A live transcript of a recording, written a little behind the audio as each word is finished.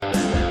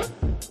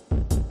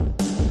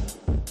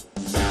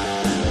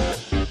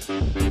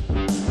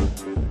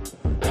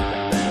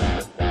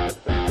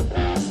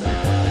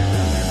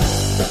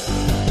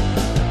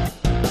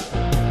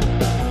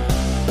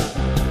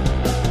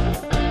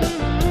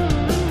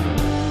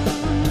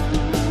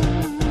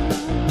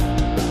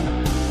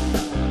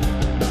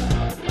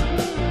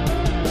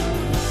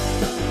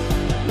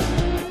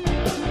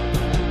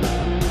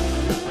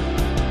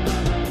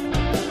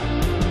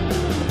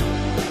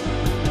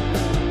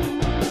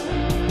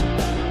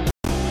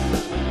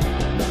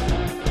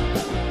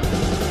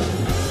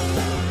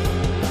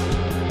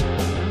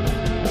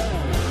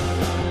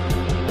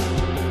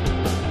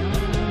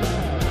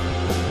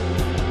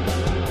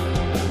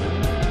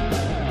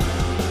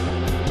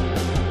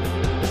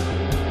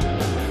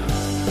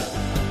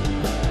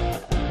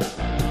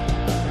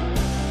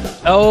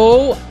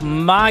Oh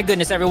my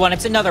goodness, everyone.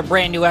 It's another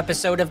brand new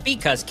episode of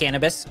Because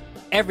Cannabis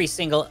every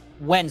single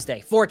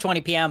Wednesday,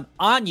 4:20 p.m.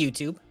 on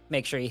YouTube.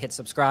 Make sure you hit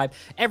subscribe.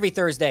 Every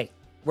Thursday,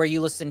 where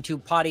you listen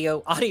to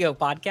audio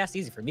podcast,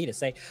 easy for me to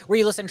say, where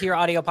you listen to your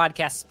audio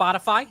podcast,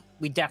 Spotify.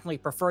 We definitely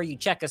prefer you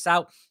check us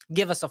out.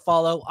 Give us a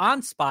follow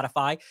on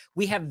Spotify.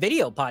 We have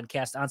video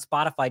podcast on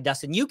Spotify,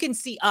 Dustin. You can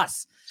see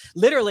us.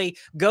 Literally,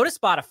 go to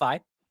Spotify.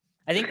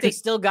 I think they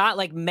still got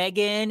like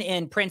Meghan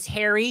and Prince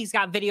Harry's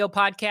got video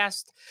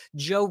podcast.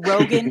 Joe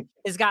Rogan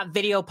has got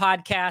video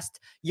podcast.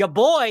 Your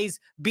boys,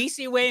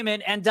 BC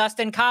Wayman and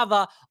Dustin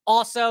Kava,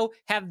 also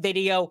have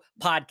video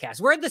podcasts.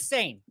 We're the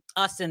same,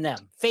 us and them.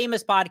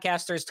 Famous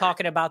podcasters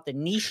talking about the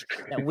niche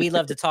that we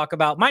love to talk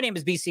about. My name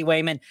is BC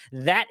Wayman.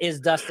 That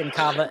is Dustin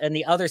Kava. And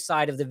the other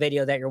side of the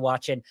video that you're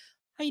watching.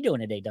 How you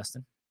doing today,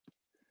 Dustin?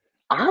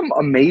 I'm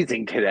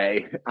amazing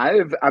today.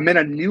 I'm in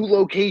a new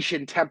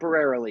location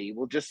temporarily.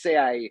 We'll just say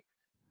I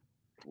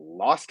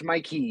lost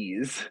my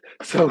keys,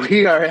 so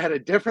we are at a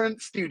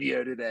different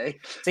studio today.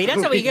 See,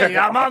 that's how we get.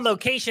 I'm on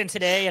location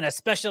today in a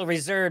special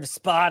reserved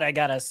spot. I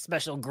got a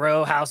special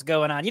grow house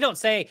going on. You don't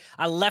say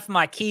I left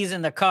my keys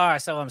in the car,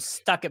 so I'm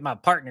stuck at my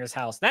partner's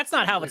house. That's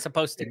not how it's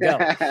supposed to go.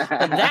 But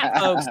that,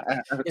 folks,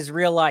 is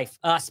real life.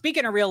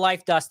 Speaking of real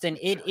life, Dustin,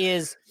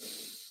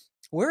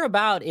 we're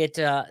about it,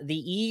 the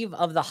eve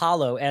of the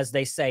hollow, as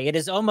they say. It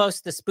is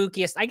almost the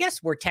spookiest. I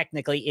guess we're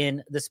technically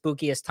in the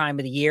spookiest time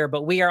of the year,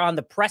 but we are on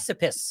the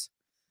precipice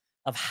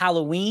of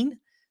Halloween,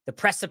 the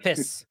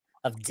precipice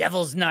of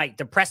Devil's Night,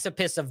 the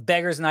precipice of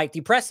Beggar's Night,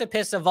 the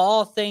precipice of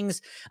all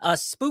things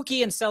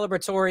spooky and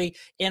celebratory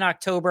in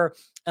October.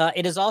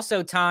 It is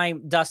also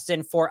time,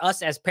 Dustin, for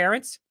us as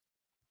parents.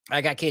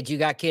 I got kids, you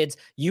got kids,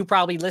 you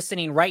probably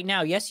listening right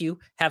now. Yes, you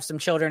have some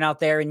children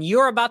out there and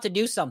you're about to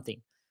do something.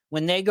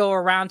 When they go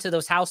around to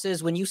those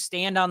houses, when you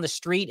stand on the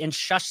street and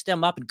shush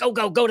them up and go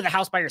to the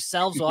house by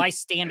yourselves while I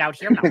stand out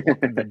here, I'm not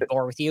opening the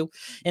door with you.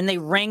 And they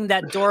ring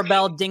that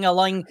doorbell,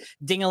 ding-a-ling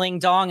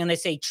dong, and they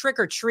say trick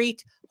or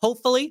treat,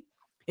 hopefully.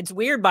 It's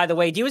weird, by the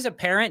way. Do you as a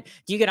parent,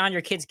 do you get on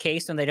your kid's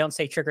case when they don't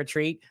say trick or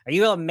treat? Are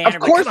you a man? Of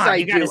course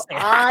I do.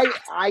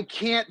 I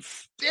can't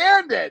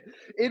stand it.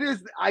 It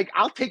is like,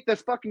 I'll take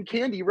this fucking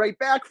candy right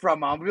back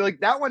from them. I'll be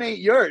like, that one ain't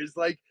yours.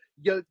 Like,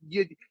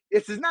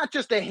 this is not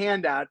just a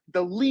handout.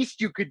 The least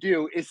you could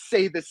do is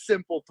say the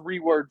simple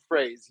 3-word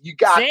phrase. You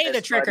got this, say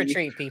the trick buddy. or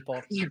treat,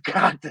 people. You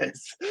got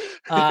this.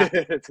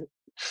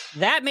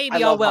 That may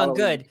be all well and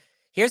good.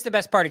 Here's the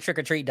best part of trick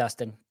or treat,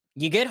 Dustin.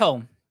 You get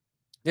home.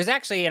 There's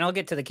actually, and I'll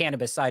get to the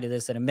cannabis side of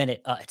this in a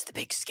minute. It's the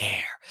big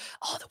scare.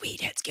 All the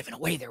weed heads giving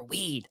away their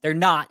weed. They're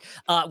not.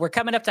 We're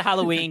coming up to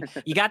Halloween.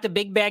 You got the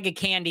big bag of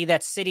candy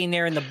that's sitting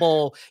there in the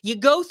bowl. You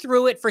go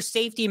through it for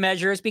safety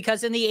measures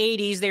because in the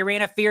 80s, they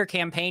ran a fear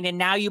campaign. And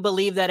now you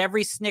believe that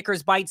every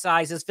Snickers bite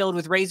size is filled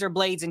with razor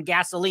blades and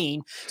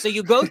gasoline. So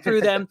you go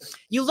through them.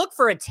 You look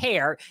for a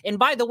tear. And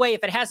by the way,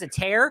 if it has a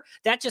tear,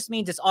 that just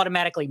means it's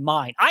automatically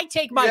mine. I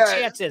take my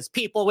chances,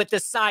 people, with the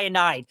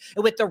cyanide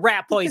and with the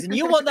rat poison.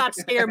 You will not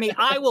scare me.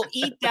 I will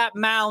eat that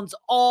Mounds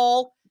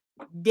all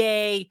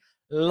day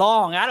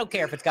long. I don't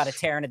care if it's got a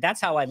tear in it. That's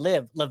how I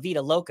live. La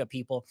vida loca,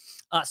 people.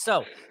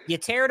 So you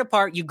tear it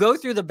apart. You go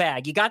through the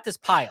bag. You got this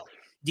pile.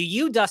 Do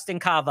you, Dustin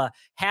Kava,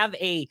 have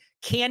a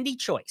candy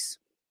choice?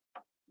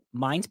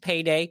 Mine's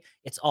Payday.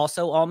 It's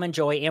also Almond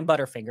Joy and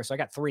Butterfinger. So I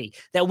got 3.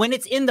 That when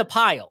it's in the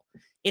pile,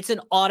 it's an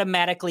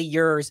automatically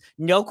yours.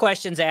 No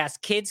questions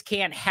asked. Kids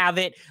can't have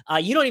it.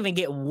 You don't even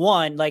get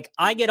one. Like,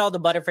 I get all the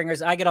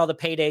Butterfingers. I get all the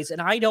Paydays.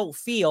 And I don't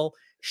feel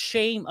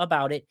shame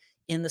about it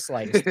in the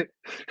slightest.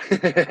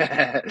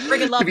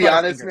 To be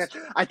honest, man,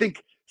 I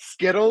think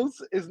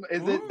Skittles is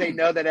it. They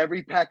know that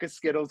every pack of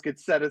Skittles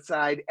gets set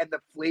aside, and the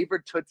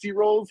flavored Tootsie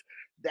Rolls,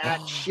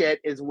 that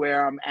shit is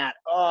where I'm at.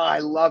 Oh, I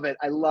love it.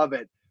 I love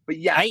it. But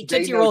yeah, I eat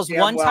Tootsie Rolls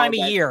one time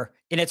a year,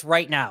 and it's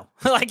right now.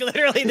 Like,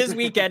 literally, this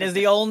weekend is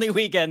the only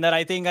weekend that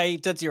I think I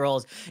eat Tootsie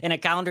Rolls in a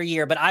calendar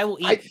year. But I will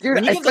eat.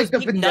 Dude, it's like the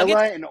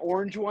vanilla and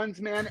orange ones,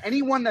 man.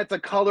 Anyone that's a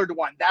colored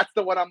one, that's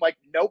the one I'm like,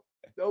 nope.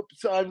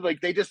 So I'm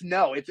like, they just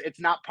know it's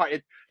not part.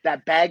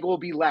 That bag will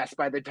be less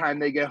by the time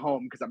they get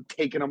home because I'm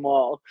taking them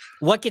all.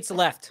 What gets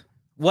left?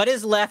 What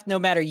is left, no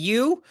matter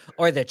you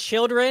or the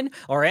children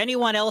or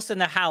anyone else in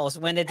the house,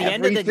 when at the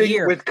end of the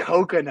year with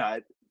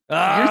coconut. You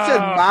said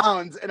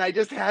Mounds, and I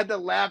just had to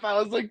laugh.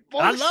 I was like,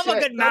 bullshit. I love a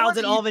good Mounds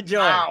and Almond Joy.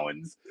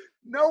 Mounds.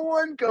 No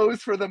one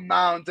goes for the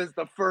Mounds as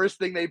the first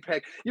thing they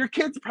pick. Your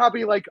kid's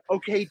probably like,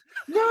 okay,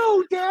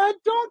 no, Dad,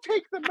 don't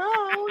take the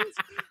Mounds.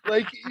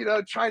 Like,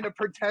 trying to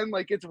pretend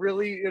like it's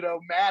really,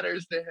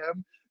 matters to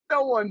him.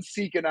 No one's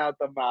seeking out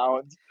the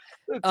Mounds.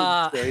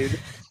 That's insane.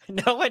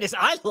 No one is.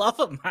 I love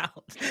a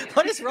Mounds.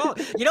 What is wrong?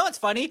 You know what's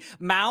funny?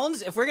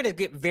 Mounds, if we're going to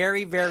get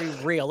very, very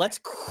real, let's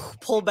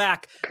pull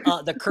back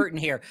the curtain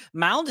here.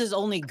 Mounds is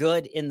only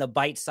good in the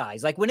bite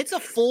size. Like, when it's a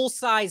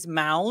full-size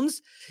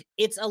Mounds,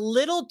 it's a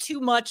little too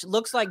much,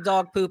 looks like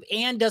dog poop,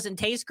 and doesn't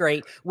taste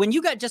great. When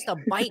you got just a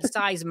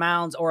bite-size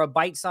Mounds or a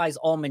bite-size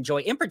Almond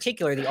Joy, in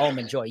particular the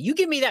Almond Joy, you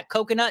give me that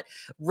coconut,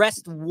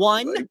 rest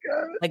one,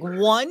 like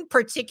one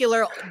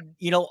particular,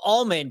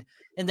 almond,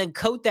 and then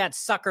coat that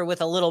sucker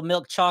with a little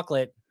milk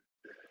chocolate.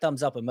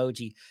 Thumbs up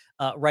emoji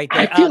right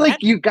there. I feel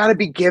like you got to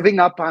be giving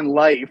up on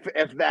life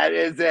if that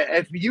is it.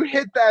 If you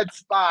hit that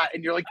spot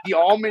and you're like the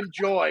almond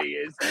joy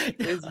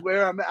is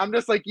where I'm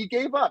just like, you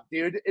gave up,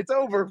 dude. It's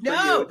over for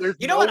you. There's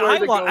you know what nowhere I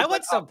to want? go I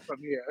want some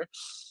from here.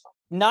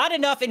 Not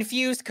enough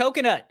infused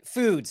coconut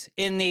foods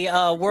in the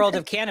world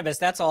of cannabis.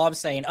 That's all I'm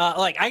saying.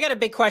 Like, I got a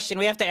big question.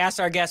 We have to ask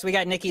our guests. We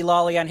got Nikki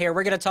Lawley on here.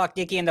 We're going to talk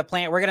Nikki and the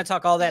plant. We're going to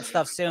talk all that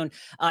stuff soon.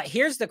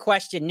 Here's the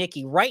question,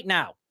 Nikki. Right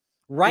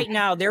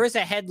now, there is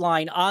a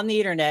headline on the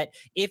internet.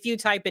 If you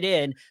type it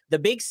in, the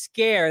big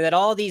scare that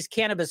all these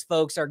cannabis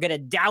folks are going to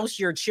douse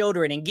your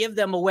children and give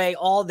them away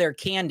all their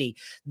candy.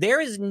 There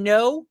is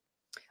no,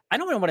 I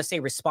don't even want to say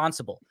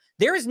responsible.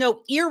 There is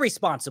no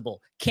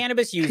irresponsible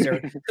cannabis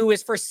user who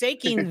is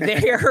forsaking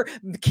their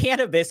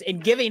cannabis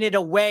and giving it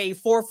away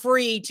for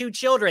free to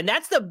children.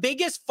 That's the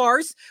biggest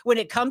farce when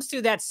it comes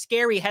to that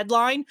scary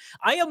headline.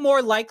 I am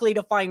more likely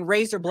to find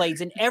razor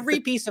blades in every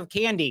piece of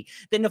candy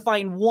than to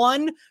find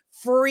one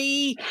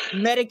free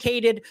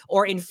medicated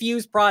or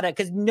infused product,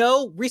 because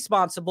no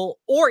responsible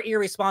or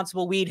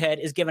irresponsible weed head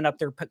is giving up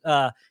their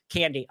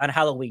candy on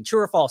Halloween.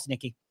 True or false,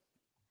 Nikki?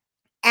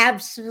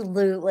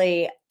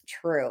 Absolutely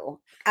true.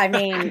 I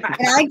mean,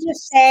 can I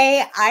just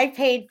say I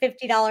paid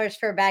 $50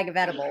 for a bag of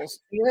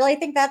edibles? You really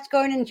think that's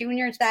going in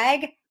Junior's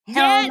bag?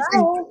 Hell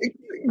no.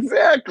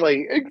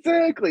 Exactly.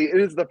 It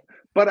is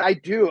but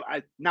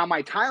now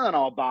my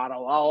Tylenol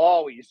bottle, I'll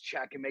always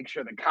check and make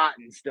sure the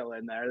cotton's still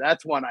in there.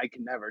 That's one I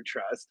can never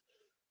trust.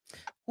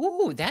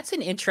 Ooh, that's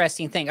an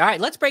interesting thing. All right,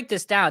 let's break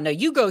this down. Now,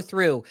 you go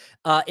through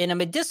in a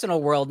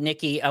medicinal world,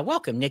 Nikki.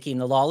 Welcome, Nikki and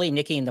the Lawley,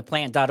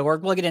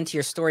 NikkiandthePlant.org. We'll get into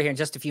your story here in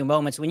just a few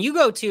moments. When you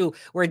go to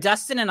where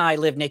Dustin and I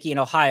live, Nikki, in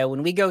Ohio,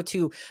 when we go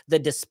to the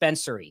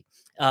dispensary,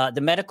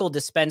 the medical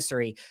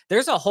dispensary,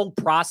 there's a whole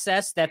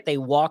process that they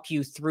walk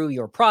you through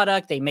your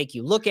product. They make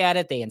you look at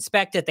it. They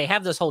inspect it. They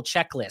have this whole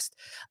checklist.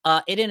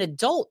 In an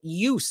adult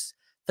use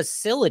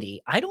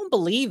facility, I don't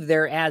believe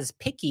they're as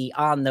picky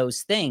on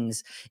those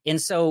things.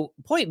 And so,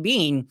 point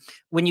being,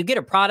 when you get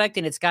a product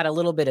and it's got a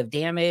little bit of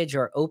damage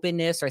or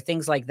openness or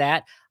things like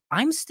that,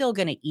 I'm still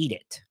going to eat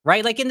it,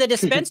 right? Like in the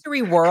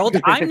dispensary world,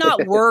 I'm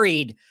not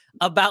worried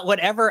about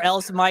whatever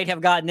else might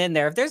have gotten in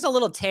there. If there's a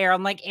little tear,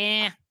 I'm like,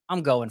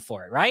 I'm going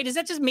for it, right? Is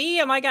that just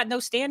me? Am I got no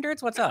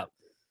standards? What's up?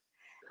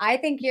 I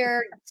think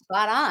you're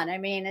spot on. I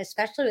mean,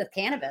 especially with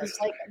cannabis,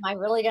 like, am I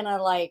really going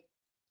to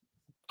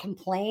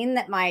complain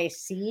that my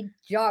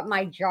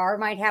jar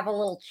might have a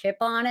little chip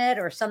on it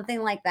or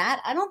something like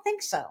that? I don't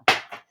think so.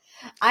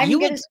 I'm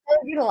going to still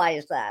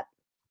utilize that.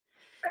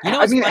 You know,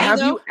 have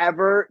you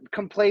ever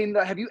complained?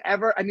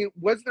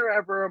 Was there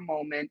ever a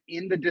moment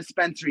in the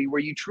dispensary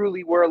where you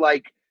truly were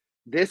like,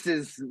 this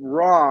is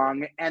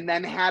wrong, and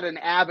then had an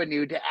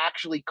avenue to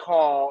actually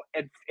call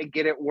and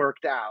get it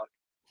worked out?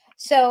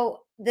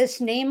 So this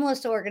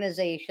nameless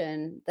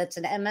organization that's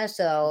an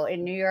MSO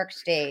in New York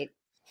State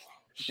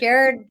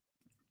shared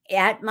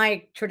at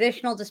my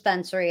traditional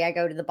dispensary. I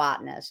go to the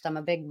Botanist. I'm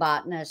a big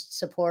Botanist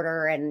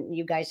supporter, and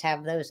you guys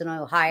have those in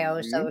Ohio.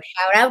 Mm-hmm. So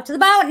shout out to the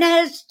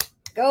Botanist.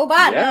 Go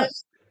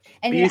Botanist. Yeah.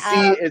 And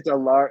BC is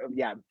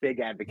big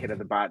advocate of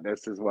the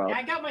Botanist as well. Yeah,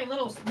 I got my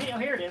little,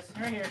 here it is,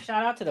 right here.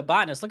 Shout out to the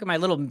Botanist. Look at my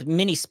little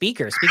mini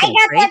speaker. Speaking of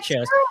trade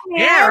shows.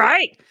 Yeah,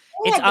 right.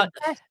 Yeah,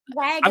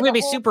 I'm going to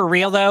be super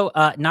real, though.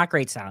 Not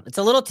great sound. It's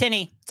a little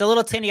tinny. It's a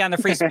little tinny on the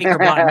free speaker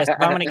Botanist.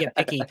 I'm going to get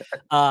picky.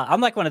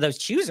 I'm like one of those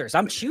choosers.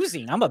 I'm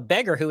choosing. I'm a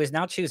beggar who is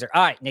now chooser.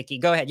 All right, Nikki,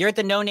 go ahead. You're at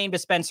the no-name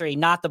dispensary,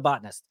 not the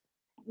Botanist.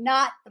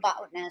 Not the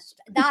Botanist.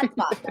 Not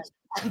the Botanist.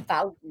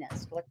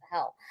 Botanist. What the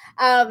hell?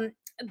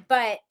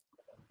 But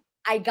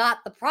I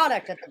got the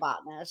product at the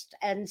Botanist.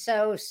 And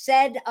so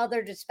said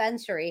other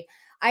dispensary,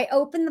 I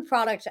opened the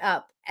product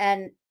up,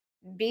 and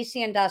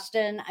BC and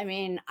Dustin, I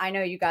mean, I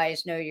know you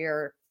guys know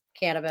your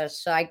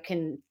cannabis, so I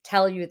can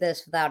tell you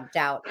this without a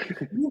doubt.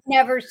 You've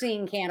never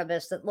seen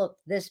cannabis that looked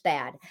this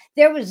bad.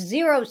 There was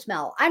zero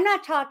smell. I'm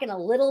not talking a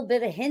little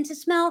bit of hint of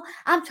smell.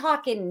 I'm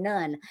talking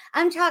none.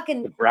 I'm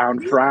talking the brown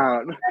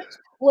frown.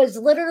 Was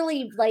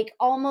literally like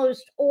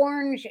almost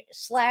orange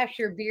 /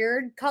 your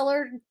beard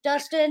color,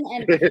 Dustin,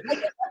 and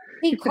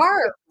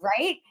decarved,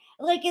 right?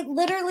 Like it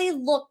literally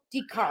looked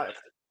decarved.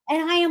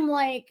 And I am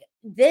like,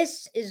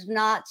 this is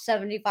not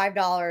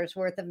 $75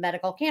 worth of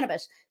medical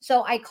cannabis.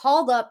 So I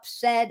called up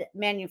said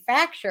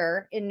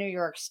manufacturer in New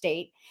York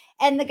State,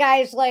 and the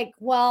guy's like,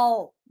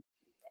 well,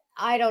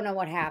 I don't know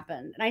what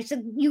happened. And I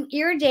said, you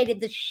irritated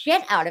the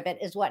shit out of it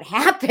is what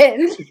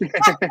happened.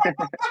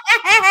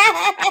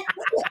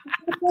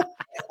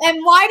 And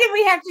why did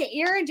we have to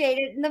irritate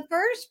it in the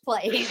first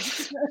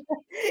place?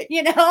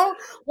 What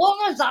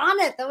was on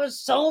it that was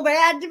so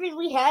bad?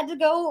 We had to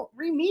go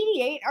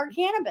remediate our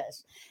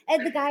cannabis.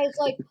 And the guy is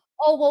like,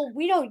 oh, well,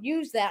 we don't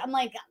use that. I'm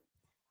like,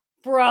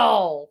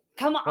 bro,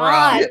 come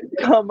on.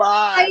 Come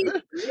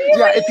on.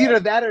 It's either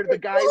that or the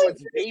guy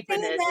was vaping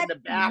it in the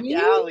back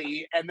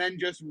alley and then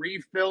just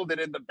refilled it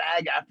in the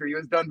bag after he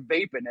was done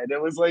vaping it.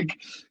 It was like,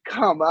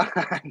 come on.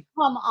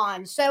 Come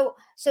on. So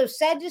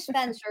said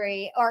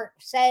dispensary or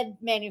said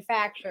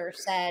manufacturer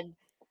said,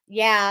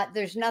 yeah,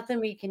 there's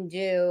nothing we can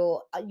do.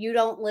 You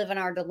don't live in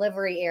our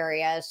delivery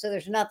area, so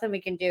there's nothing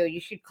we can do.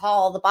 You should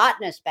call the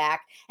botanist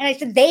back. And I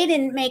said, they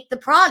didn't make the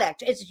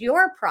product. It's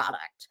your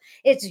product.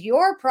 It's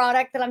your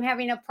product that I'm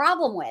having a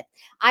problem with.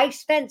 I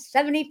spent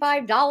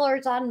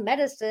 $75 on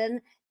medicine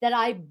that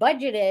I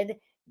budgeted.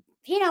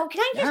 Can I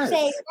just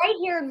say Yes. right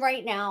here and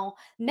right now,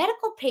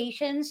 medical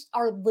patients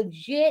are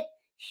legit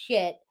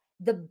shit.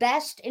 The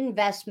best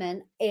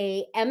investment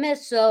a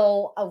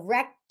MSO, a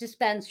rec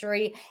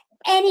dispensary,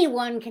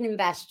 anyone can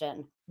invest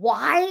in.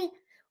 Why?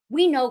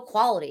 We know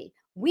quality.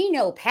 We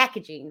know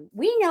packaging.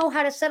 We know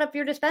how to set up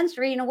your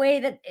dispensary in a way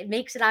that it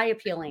makes it eye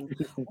appealing.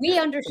 We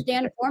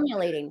understand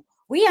formulating.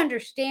 We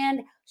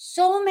understand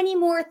so many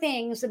more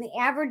things than the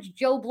average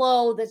Joe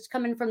Blow that's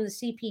coming from the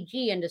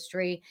CPG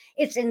industry.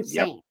 It's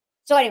insane.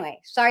 So anyway,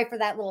 sorry for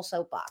that little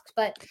soapbox,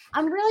 but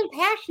I'm really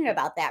passionate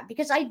about that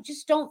because I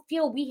just don't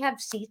feel we have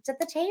seats at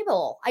the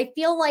table. I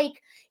feel like,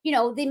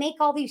 they make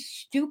all these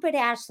stupid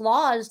ass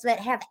laws that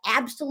have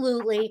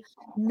absolutely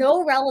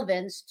no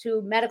relevance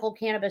to medical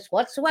cannabis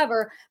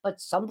whatsoever, but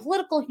some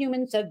political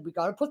human said we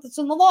got to put this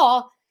in the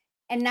law,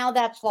 and now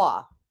that's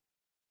law.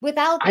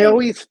 Without I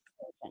always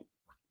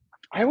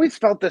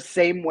felt the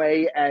same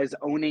way as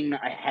owning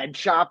a head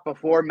shop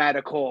before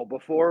medical,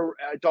 before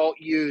adult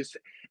use.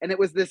 And it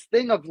was this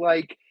thing of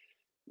like,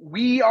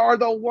 we are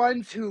the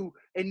ones who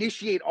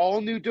initiate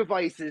all new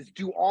devices,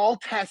 do all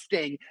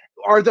testing,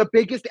 are the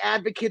biggest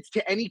advocates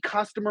to any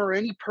customer or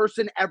any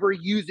person ever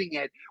using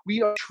it.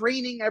 We are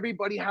training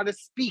everybody how to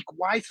speak,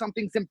 why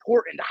something's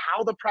important,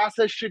 how the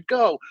process should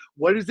go.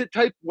 What is it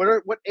type?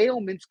 What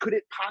ailments could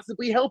it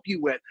possibly help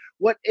you with?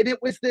 And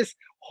it was this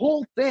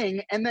whole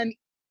thing. And then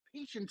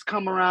patients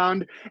come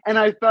around, and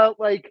I felt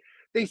like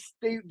they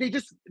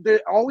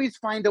always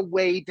find a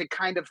way to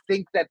kind of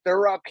think that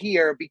they're up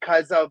here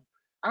because of,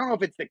 I don't know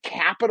if it's the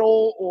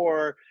capital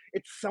or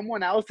it's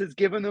someone else has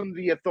given them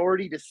the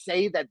authority to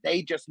say that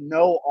they just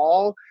know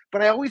all.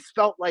 But I always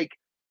felt like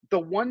the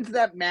ones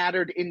that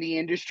mattered in the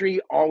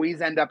industry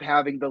always end up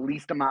having the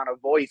least amount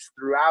of voice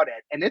throughout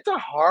it. And it's a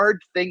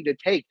hard thing to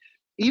take.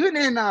 Even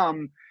in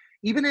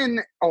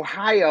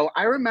Ohio,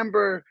 I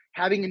remember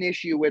having an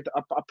issue with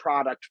a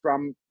product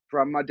from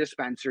a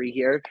dispensary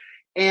here.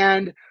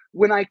 And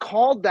when I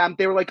called them,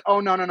 they were like, "Oh,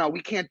 no,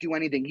 we can't do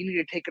anything. You need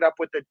to take it up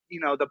with the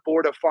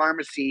board of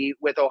pharmacy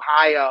with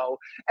Ohio."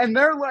 And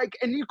they're like,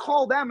 and you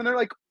call them and they're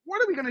like,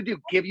 "What are we going to do?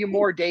 Give you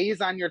more days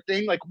on your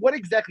thing? Like, what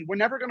exactly? We're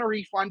never going to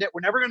refund it.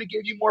 We're never going to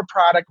give you more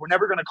product. We're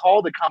never going to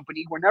call the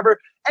company. We're never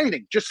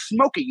anything. Just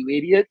smoke it, you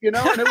idiot." And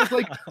it was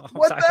like,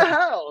 what the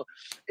hell?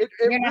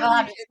 You're not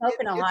allowed to smoke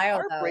in Ohio,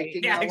 it's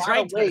heartbreaking though. in a Yeah, lot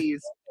of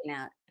ways.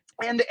 Yeah.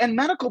 And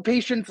medical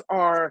patients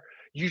are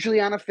usually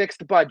on a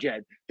fixed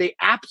budget. They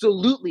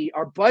absolutely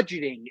are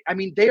budgeting. I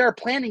mean, they are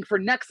planning for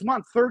next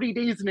month 30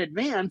 days in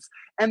advance,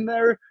 and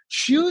they're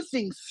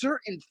choosing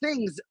certain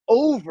things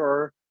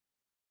over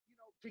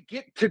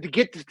to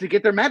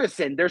get their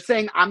medicine. They're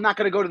saying, "I'm not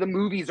going to go to the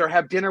movies or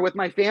have dinner with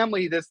my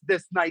family this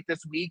night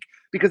this week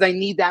because I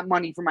need that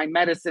money for my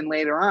medicine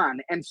later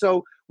on." And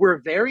so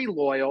we're very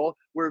loyal,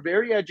 we're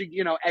very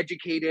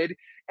educated,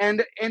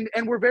 and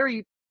we're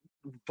very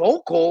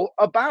vocal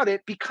about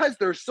it because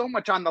there's so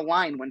much on the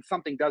line when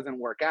something doesn't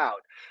work out.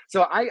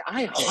 So I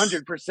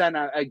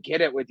 100% I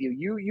get it with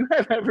you. You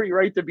have every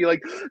right to be like,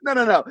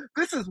 no.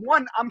 This is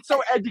one, I'm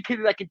so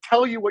educated I can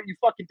tell you what you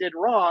fucking did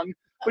wrong.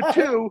 But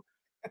two,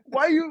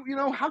 why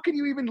how can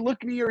you even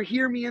look me or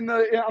hear me on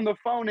the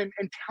phone and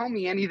tell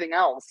me anything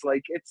else?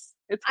 Like it's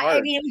hard.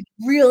 I mean, it was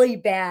really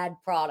bad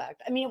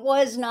product. I mean, it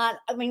was not.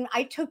 I mean,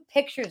 I took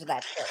pictures of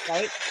that shit,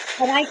 right?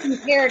 And I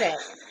compared it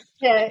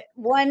to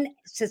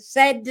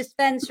said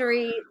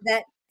dispensary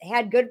that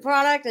had good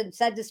product and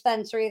said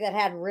dispensary that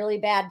had really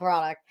bad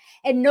product,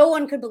 and no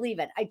one could believe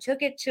it. I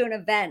took it to an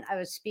event I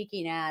was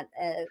speaking at.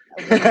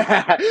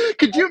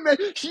 Could you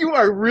imagine? You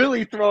are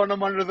really throwing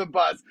them under the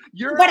bus.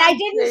 But I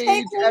didn't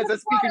say as a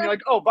speaker, and you're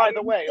like, "Oh, by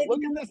the way,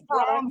 look at this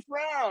brown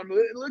frown.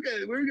 Look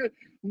at it. We're good."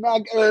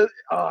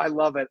 Oh, I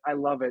love it. I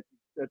love it.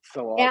 That's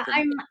so awesome. Yeah,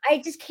 I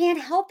just can't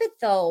help it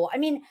though. I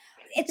mean,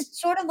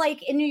 it's sort of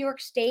like in New York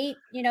State,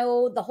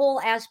 the whole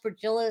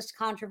aspergillus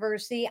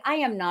controversy. I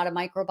am not a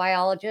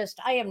microbiologist.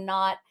 I am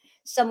not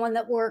someone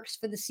that works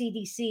for the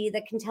CDC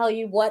that can tell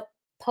you what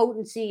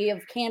potency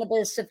of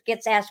cannabis, if it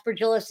gets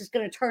aspergillus, is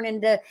going to turn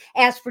into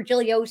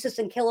aspergillosis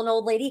and kill an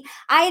old lady.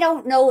 I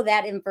don't know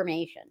that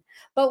information.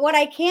 But what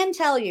I can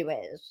tell you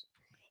is,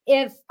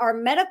 if our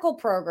medical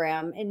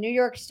program in New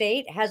York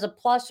State has a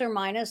plus or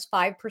minus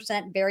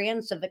 5%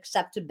 variance of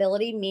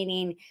acceptability,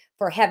 meaning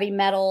for heavy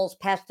metals,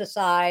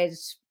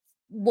 pesticides,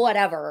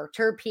 whatever,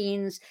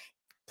 terpenes,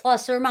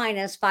 plus or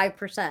minus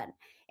 5%.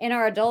 In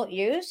our adult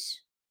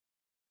use,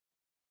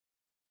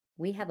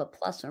 we have a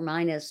plus or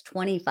minus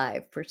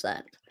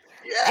 25%.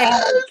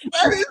 Yes,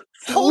 that is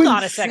so Hold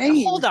on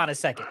a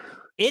second.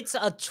 It's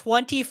a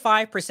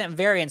 25%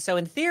 variance. So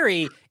in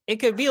theory, it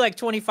could be like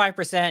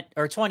 25%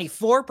 or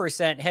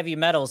 24% heavy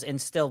metals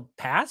and still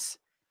pass?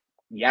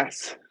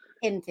 Yes.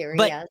 In theory,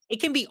 but yes. it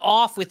can be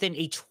off within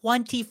a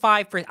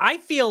 25%. I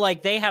feel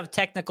like they have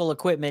technical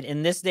equipment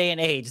in this day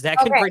and age that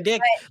can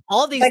predict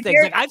all these things.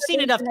 here's Like I've the seen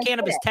enough reason they did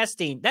cannabis it.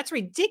 testing. That's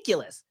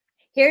ridiculous.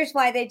 Here's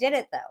why they did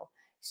it, though.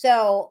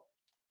 So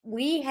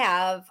we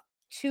have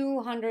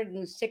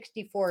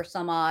 264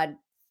 some odd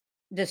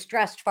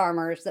distressed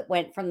farmers that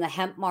went from the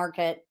hemp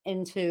market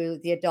into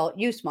the adult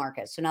use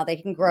market. So now they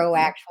can grow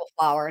actual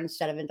flower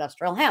instead of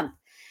industrial hemp.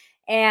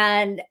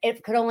 And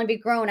it could only be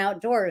grown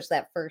outdoors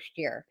that first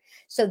year.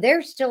 So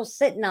they're still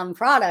sitting on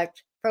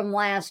product from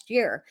last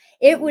year.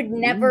 It would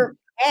never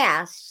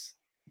pass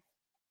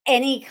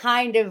any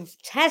kind of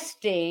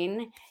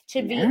testing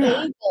to be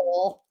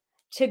able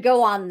to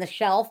go on the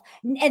shelf.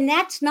 And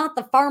that's not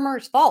the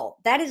farmer's fault.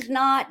 That is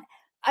not,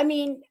 I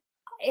mean,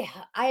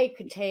 I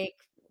could take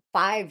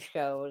 5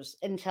 shows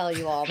and tell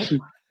you all the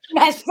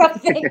messed up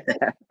things.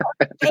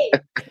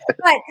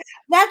 But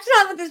that's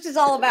not what this is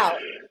all about.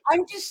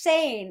 I'm just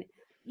saying,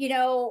 you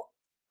know,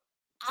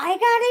 I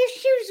got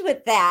issues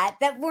with that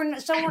we're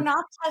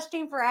not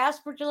testing for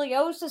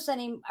aspergillosis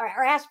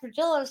or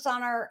aspergillus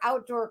on our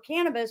outdoor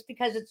cannabis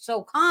because it's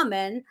so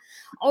common.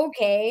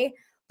 Okay,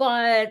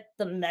 but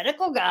the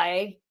medical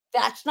guy,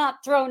 that's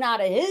not thrown out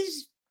of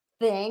his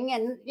thing,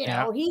 and you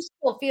know he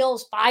still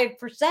feels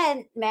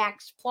 5%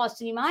 max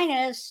plus E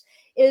minus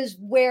is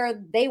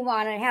where they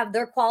want to have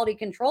their quality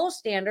control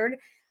standard.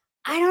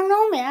 I don't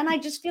know, man. I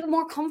just feel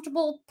more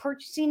comfortable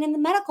purchasing in the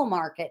medical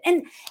market.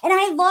 And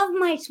I love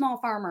my small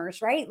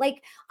farmers, right?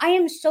 Like I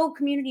am so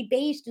community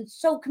based and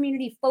so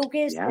community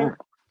focused. And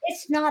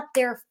it's not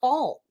their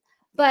fault.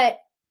 But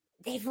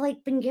they've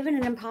like been given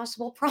an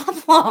impossible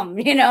problem,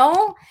 you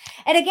know?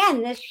 And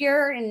again, this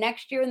year and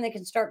next year when they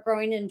can start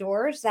growing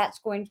indoors, that's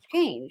going to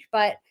change.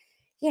 But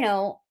you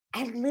know,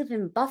 I live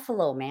in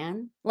Buffalo,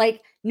 man.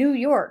 Like New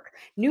York.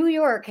 New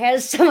York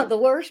has some of the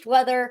worst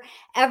weather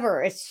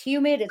ever. It's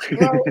humid, it's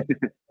gross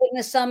in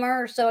the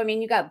summer. So, I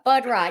mean, you got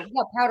bud rot, you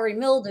got powdery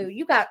mildew,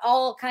 you got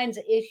all kinds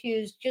of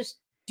issues just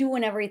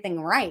doing everything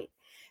right.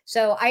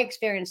 So I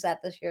experienced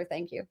that this year.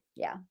 Thank you.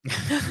 Yeah.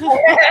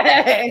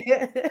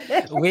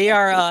 We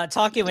are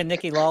talking with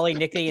Nikki Lawley,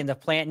 Nikki and the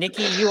Plant.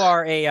 Nikki, you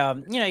are a,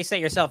 you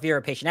say yourself, you're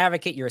a patient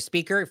advocate, you're a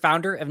speaker,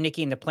 founder of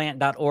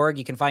NikkiandthePlant.org.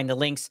 You can find the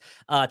links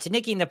to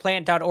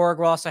NikkiandthePlant.org.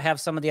 We'll also have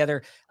some of the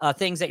other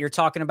things that you're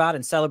talking about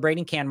and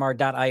celebrating,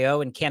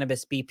 Canmar.io and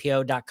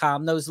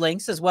CannabisBPO.com. Those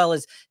links, as well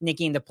as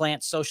Nikki and the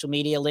Plant social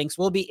media links,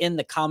 will be in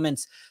the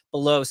comments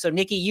below. So,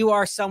 Nikki, you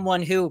are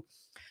someone who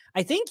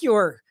I think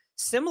you're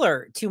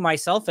similar to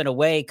myself in a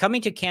way,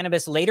 coming to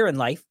cannabis later in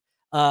life.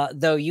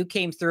 Though you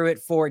came through it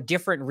for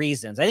different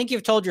reasons. I think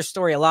you've told your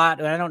story a lot,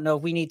 and I don't know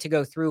if we need to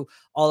go through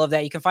all of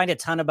that. You can find a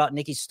ton about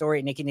Nikki's story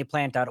at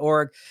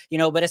NikkiandthePlant.org,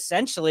 but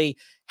essentially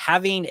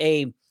having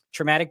a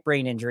traumatic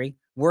brain injury,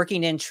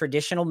 working in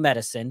traditional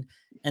medicine,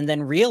 and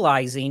then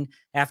realizing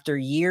after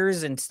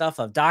years and stuff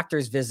of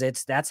doctor's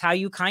visits, that's how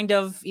you kind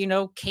of,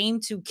 came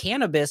to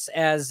cannabis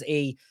as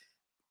a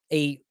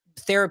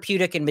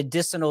therapeutic and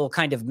medicinal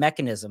kind of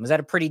mechanism. Is that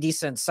a pretty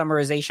decent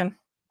summarization?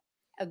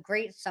 A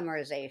great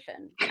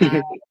summarization.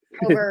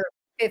 Over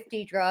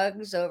 50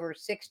 drugs, over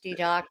 60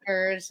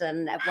 doctors,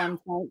 and at one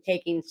point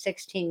taking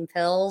 16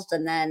 pills,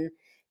 and then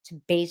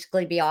to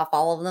basically be off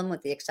all of them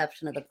with the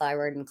exception of the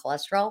thyroid and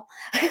cholesterol.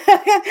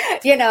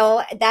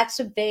 That's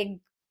a big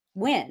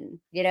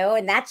win,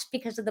 and that's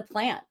because of the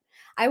plant.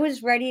 I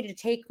was ready to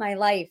take my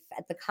life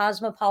at the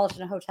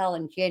Cosmopolitan Hotel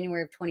in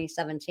January of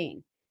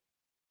 2017.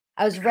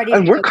 I was ready.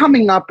 And we're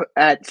coming up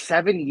at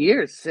 7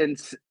 years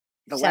since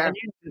the last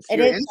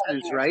your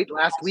instance, right?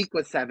 Last week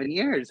was 7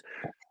 years.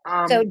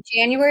 So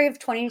January of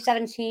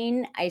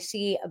 2017, I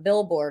see a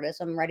billboard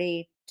as I'm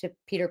ready to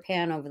Peter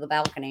Pan over the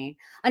balcony.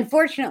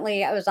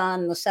 Unfortunately, I was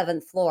on the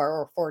 7th floor,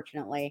 or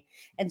fortunately.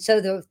 And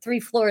so the 3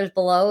 floors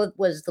below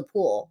was the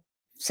pool.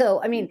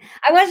 So, I mean,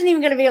 I wasn't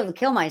even going to be able to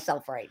kill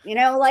myself, right?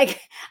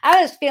 Like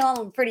I was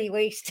feeling pretty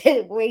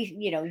wasted,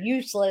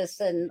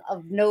 useless and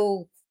of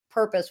no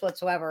purpose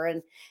whatsoever.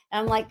 And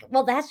I'm like,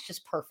 well, that's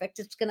just perfect.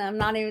 It's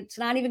not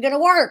even going to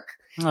work.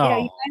 Oh.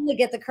 You finally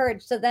get the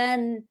courage. So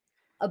then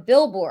a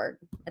billboard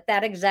at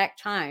that exact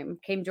time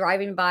came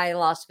driving by down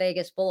Las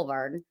Vegas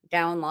Boulevard,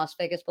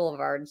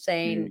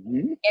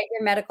 saying, get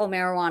your medical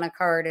marijuana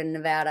card in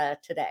Nevada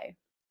today.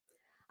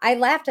 I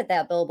laughed at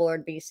that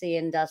billboard, BC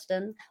and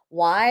Dustin.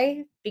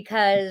 Why?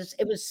 Because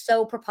it was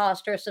so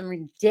preposterous and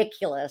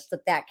ridiculous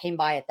that came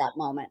by at that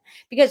moment.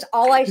 Because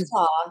all I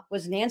saw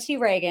was Nancy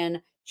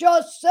Reagan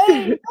just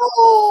say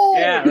no.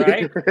 Yeah,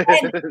 right.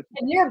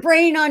 and your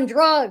brain on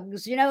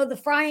drugs, the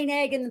frying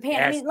egg in the pan.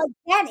 Yes. I mean, like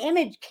that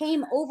image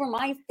came over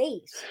my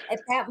face at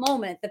that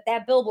moment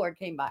that billboard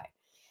came by.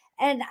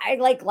 And I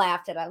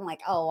laughed at it. I'm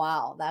like, oh,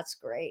 wow, that's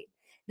great.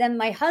 Then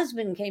my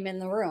husband came in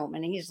the room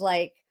and he's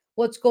like,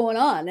 what's going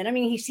on? And I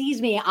mean, he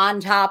sees me on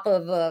top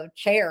of a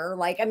chair.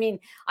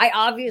 I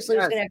obviously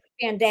was going to have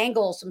to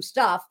fandangle some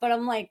stuff, but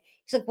I'm like,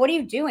 he's like, what are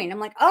you doing? I'm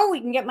like, oh,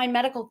 we can get my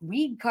medical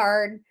weed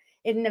card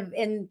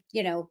in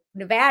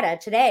Nevada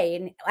today.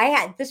 And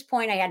at this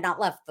point, I had not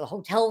left the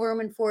hotel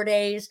room in 4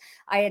 days.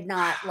 I had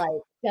not like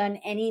done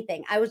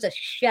anything. I was a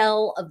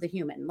shell of the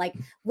human, like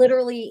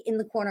literally in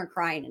the corner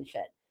crying and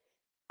shit.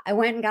 I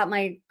went and got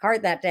my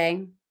card that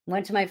day,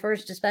 went to my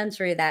first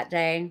dispensary that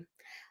day.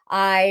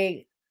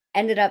 I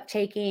ended up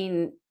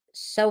taking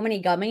so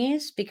many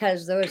gummies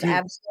because there was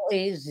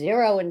absolutely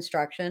zero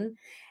instruction.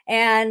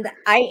 And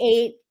I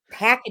ate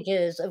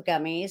packages of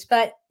gummies,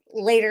 but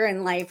later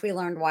in life, we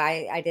learned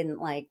why I didn't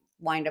like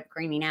wind up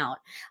greening out.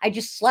 I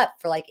just slept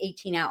for like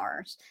 18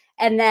 hours.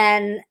 And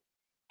then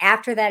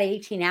after that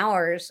 18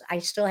 hours, I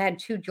still had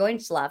 2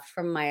 joints left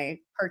from my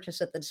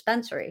purchase at the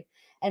dispensary.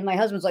 And my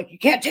husband's like, "You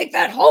can't take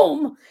that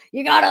home.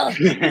 You gotta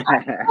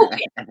smoke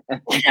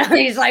it."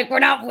 He's like, "We're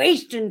not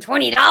wasting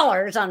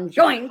 $20 on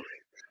joints."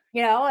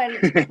 And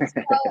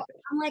so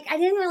I'm like, I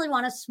didn't really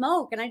want to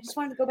smoke and I just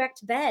wanted to go back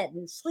to bed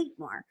and sleep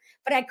more,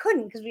 but I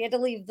couldn't because we had to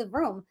leave the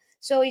room.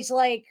 So he's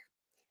like,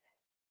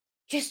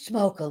 "Just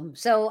smoke them."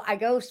 So I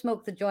go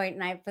smoke the joint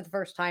and I, for the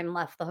first time,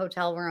 left the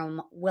hotel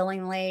room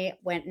willingly,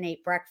 went and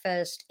ate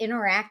breakfast,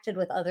 interacted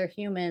with other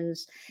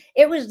humans.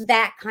 It was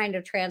that kind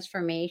of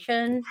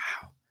transformation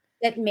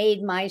that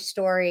made my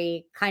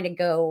story kind of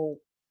go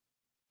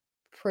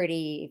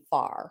pretty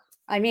far.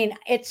 I mean,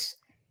 it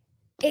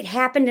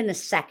happened in a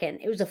second.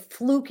 It was a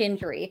fluke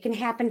injury. It can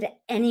happen to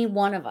any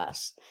one of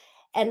us.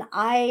 And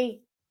I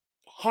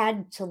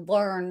had to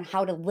learn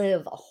how to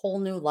live a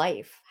whole new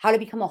life, how to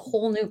become a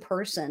whole new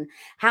person,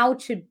 how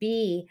to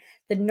be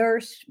the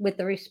nurse with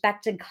the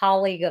respected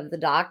colleague of the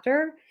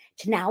doctor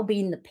to now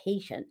being the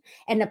patient,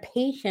 and a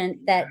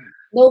patient that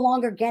no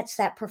longer gets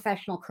that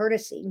professional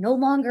courtesy, no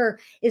longer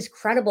is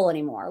credible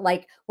anymore.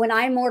 Like when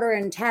I'm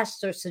ordering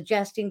tests or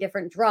suggesting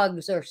different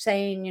drugs or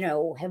saying,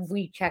 have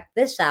we checked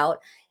this out?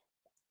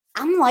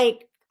 I'm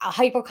like a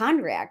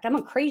hypochondriac. I'm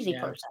a crazy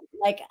person.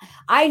 Like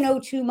I know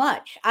too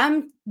much.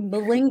 I'm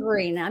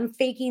malingering. I'm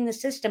faking the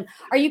system.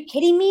 Are you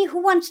kidding me?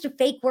 Who wants to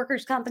fake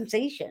workers'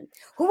 compensation?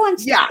 Who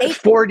wants to fake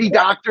 40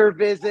 doctor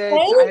visits?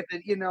 right? I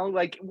have to,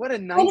 like what a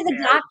Go nightmare. to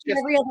the doctor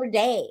every other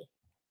day.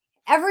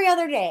 Every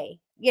other day.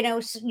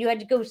 So you had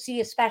to go see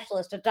a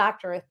specialist, a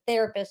doctor, a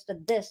therapist, a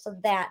this, a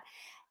that.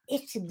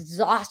 It's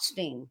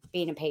exhausting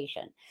being a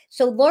patient.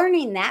 So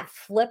learning that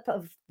flip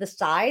of the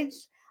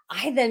sides,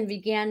 I then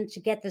began to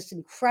get this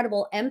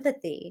incredible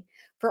empathy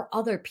for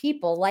other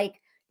people,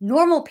 like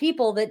normal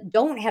people that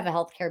don't have a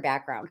healthcare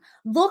background.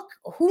 Look,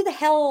 who the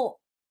hell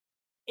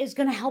is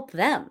going to help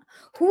them?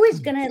 Who is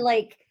going to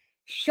like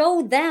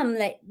show them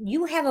that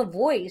you have a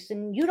voice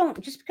and you don't,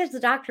 just because the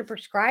doctor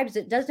prescribes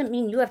it doesn't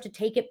mean you have to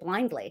take it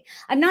blindly.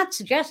 I'm not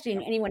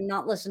suggesting anyone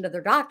not listen to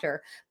their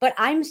doctor, but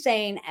I'm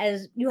saying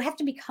as you have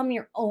to become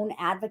your own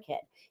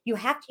advocate. You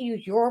have to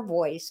use your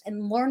voice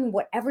and learn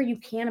whatever you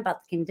can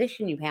about the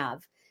condition you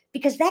have,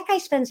 because that guy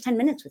spends 10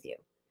 minutes with you,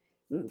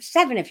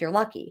 7 if you're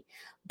lucky.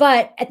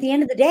 But at the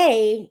end of the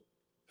day,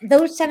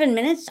 those 7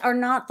 minutes are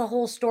not the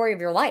whole story of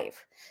your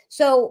life.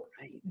 So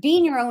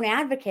being your own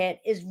advocate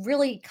is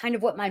really kind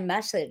of what my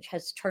message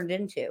has turned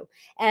into.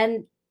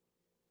 And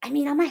I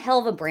mean, I'm a hell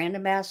of a brand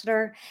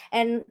ambassador.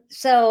 And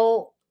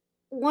so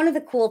one of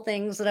the cool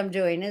things that I'm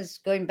doing is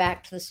going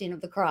back to the scene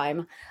of the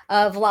crime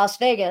of Las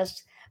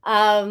Vegas.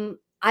 I'm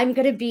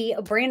going to be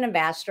a brand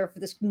ambassador for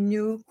this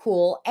new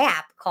cool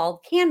app called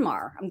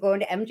Canmar. I'm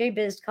going to MJ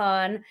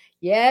BizCon.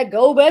 Yeah,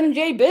 go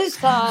MJ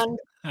BizCon.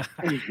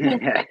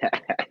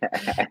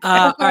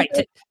 All right,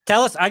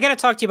 tell us. I got to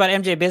talk to you about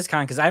MJ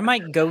BizCon because I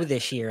might go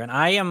this year, and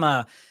I'm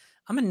a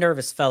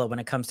nervous fellow when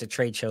it comes to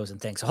trade shows and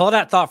things. So hold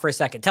that thought for a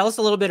second. Tell us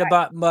a little bit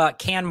about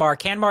Canmar,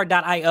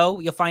 canmar.io.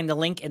 You'll find the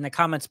link in the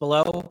comments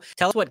below.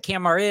 Tell us what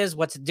Canmar is,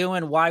 what's it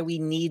doing, why we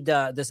need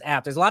this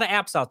app. There's a lot of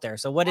apps out there.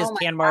 So what does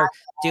Canmar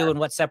do and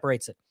what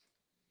separates it?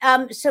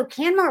 So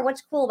Canmar,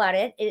 what's cool about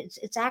it,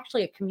 it's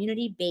actually a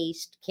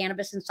community-based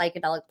cannabis and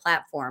psychedelic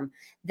platform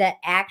that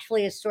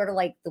actually is sort of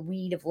like the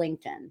weed of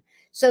LinkedIn.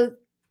 So,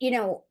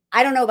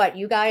 I don't know about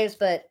you guys,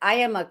 but I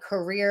am a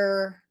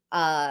career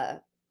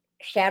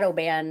shadow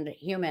banned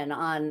human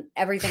on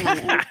everything on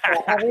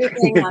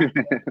everything on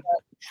Facebook.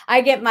 I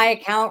get my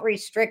account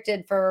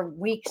restricted for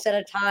weeks at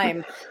a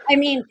time. I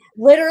mean,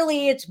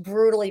 literally, it's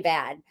brutally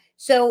bad.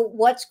 So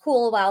what's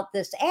cool about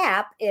this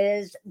app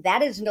is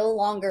that is no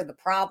longer the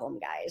problem,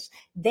 guys.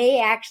 They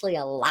actually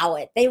allow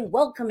it. They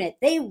welcome it.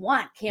 They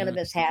want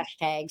cannabis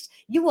hashtags.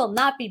 You will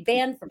not be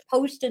banned for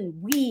posting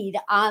weed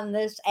on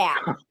this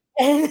app.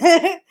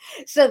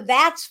 So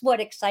that's what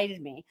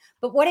excited me.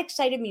 But what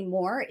excited me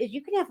more is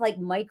you can have like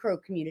micro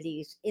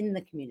communities in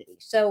the community.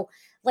 So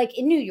like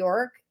in New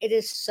York, it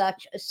is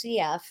such a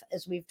CF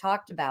as we've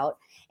talked about.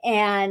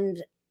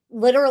 And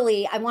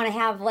literally, I want to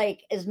have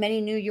like as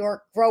many New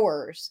York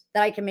growers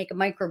that I can make a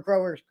micro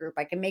growers group.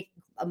 I can make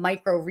a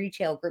micro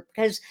retail group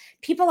because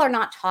people are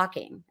not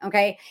talking.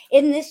 Okay.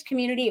 In this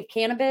community of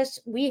cannabis,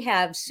 we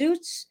have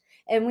Suits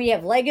and we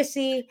have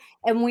Legacy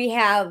and we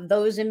have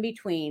those in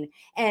between,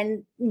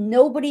 and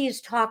nobody is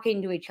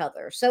talking to each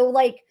other. So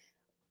like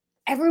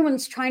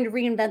everyone's trying to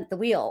reinvent the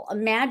wheel.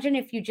 Imagine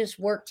if you just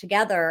work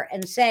together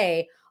and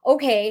say,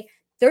 okay,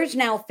 there's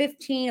now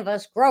 15 of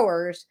us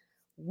growers.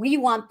 We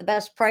want the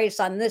best price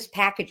on this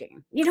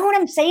packaging. You know what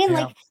I'm saying?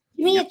 Yeah. Like,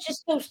 to me, it's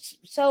just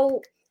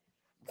so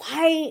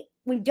why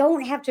we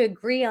don't have to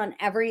agree on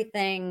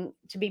everything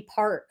to be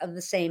part of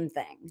the same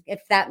thing, if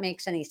that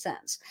makes any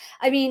sense.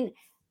 I mean,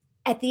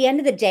 at the end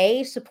of the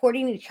day,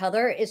 supporting each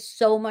other is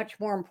so much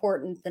more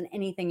important than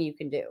anything you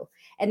can do.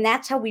 And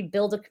that's how we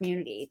build a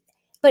community.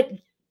 But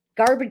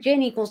garbage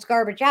in equals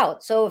garbage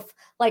out. So if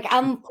like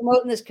I'm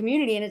promoting this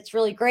community and it's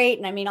really great,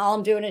 and I mean, all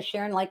I'm doing is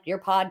sharing like your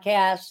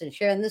podcast and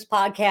sharing this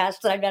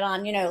podcast that I've been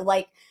on,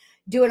 like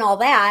doing all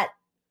that,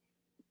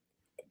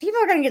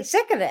 people are going to get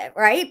sick of it,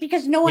 right?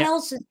 Because no one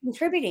else is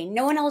contributing.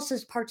 No one else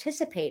is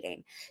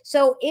participating.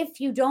 So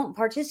if you don't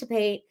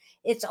participate,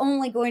 it's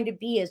only going to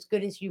be as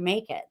good as you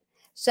make it.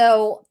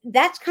 So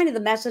that's kind of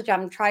the message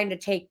I'm trying to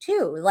take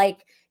too.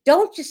 Like,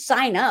 don't just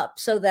sign up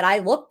so that I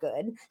look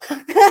good,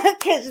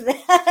 because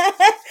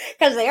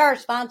they are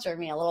sponsoring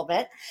me a little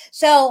bit.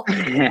 So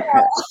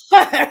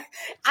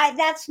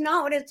that's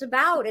not what it's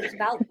about. It's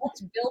about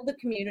let's build the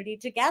community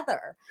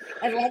together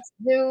and let's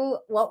do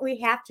what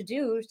we have to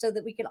do so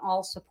that we can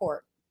all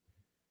support.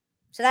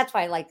 So that's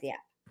why I like the app.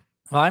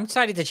 Well, I'm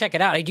excited to check it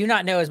out. I do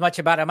not know as much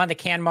about it. I'm on the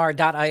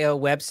canmar.io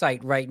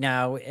website right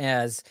now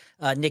as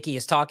Nikki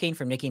is talking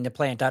from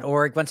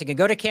nikkiandtheplant.org. Once again,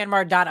 go to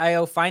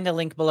canmar.io, find the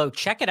link below,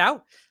 check it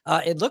out.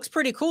 It looks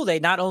pretty cool.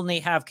 They not only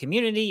have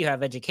community, you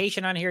have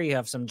education on here, you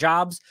have some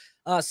jobs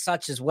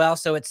such as well.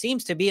 So it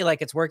seems to be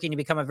like it's working to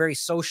become a very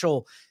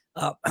social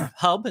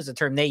hub is a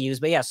term they use,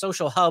 but yeah,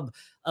 social hub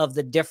of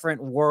the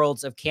different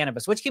worlds of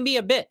cannabis, which can be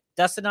a bit.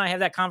 Dustin and I have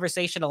that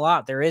conversation a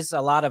lot. There is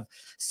a lot of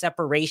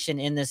separation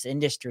in this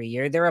industry.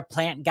 You're either a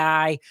plant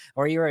guy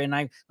or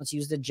let's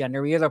use the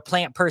gender, you're either a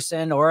plant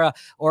person or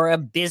a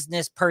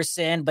business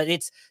person, but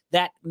it's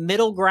that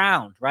middle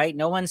ground, right?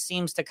 No one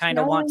seems to kind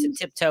of want to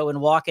tiptoe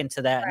and walk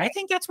into that. Right. And I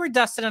think that's where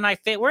Dustin and I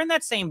fit. We're in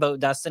that same boat,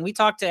 Dustin. We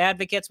talk to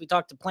advocates, we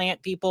talk to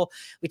plant people,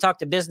 we talk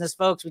to business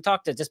folks, we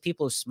talk to just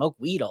people who smoke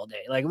weed all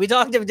day. Like we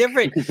talk to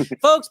different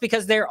folks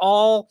because they're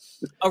all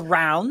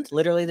around.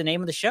 Literally the name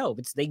of the show.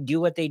 But they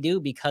do what they do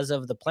because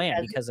of the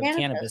plant, because of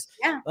cannabis.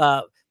 Yeah.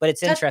 But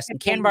it's interesting.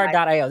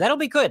 Canmar.io. That'll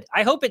be good.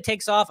 I hope it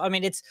takes off. I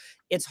mean,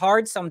 it's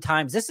hard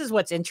sometimes. This is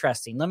what's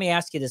interesting. Let me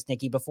ask you this,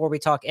 Nikki, before we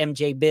talk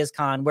MJ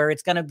BizCon, where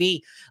it's going to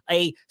be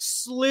a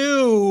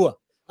slew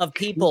of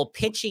people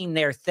pitching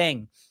their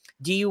thing.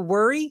 Do you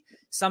worry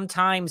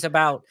sometimes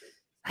about,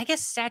 I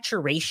guess,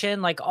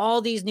 saturation, like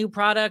all these new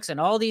products and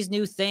all these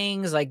new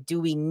things? Like,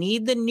 do we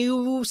need the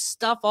new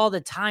stuff all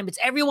the time?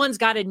 Everyone's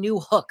got a new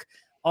hook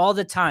all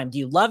the time. Do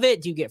you love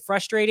it? Do you get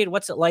frustrated?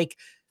 What's it like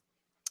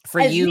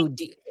for you?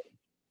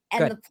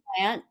 And the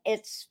plant,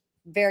 it's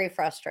very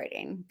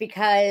frustrating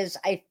because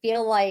I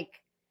feel like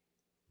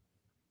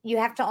you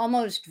have to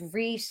almost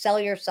resell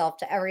yourself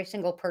to every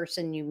single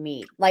person you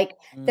meet. Like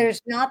there's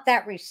not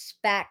that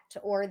respect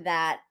or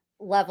that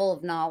level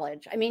of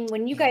knowledge. I mean,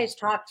 when you guys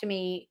talk to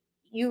me,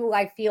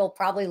 I feel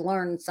probably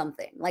learned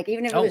something. Like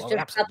even if it was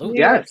just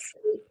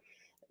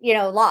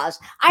laws.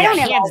 I don't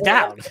have hands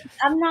down.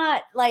 I'm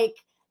not like,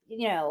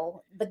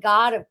 the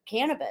god of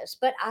cannabis,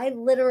 but I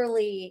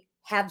literally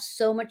have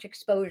so much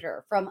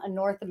exposure from a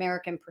North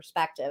American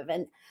perspective.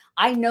 And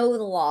I know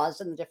the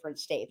laws in the different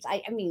states.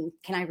 I mean,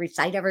 can I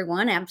recite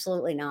everyone?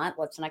 Absolutely not.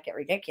 Let's not get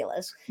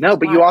ridiculous. No,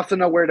 but you also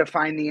know where to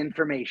find the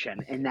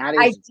information. And that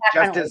is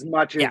just as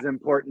much as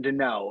important to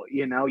know.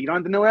 You don't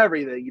have to know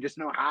everything. You just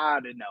know how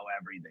to know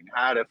everything,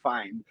 how to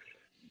find.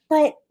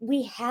 But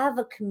we have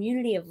a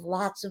community of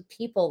lots of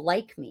people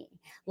like me,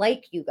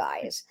 like you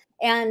guys.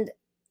 And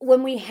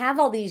when we have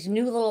all these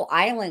new little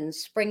islands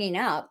springing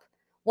up,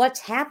 what's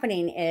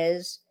happening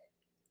is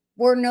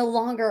we're no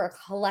longer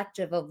a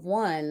collective of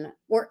one.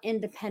 We're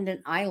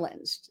independent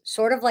islands,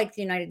 sort of like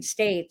the United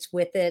States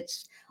with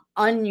its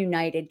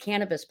ununited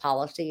cannabis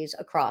policies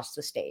across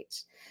the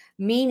states,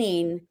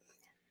 meaning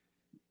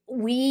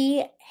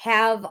we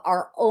have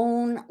our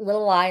own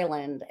little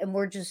island and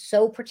we're just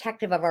so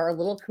protective of our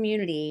little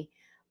community.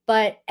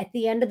 But at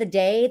the end of the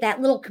day,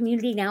 that little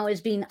community now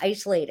is being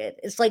isolated.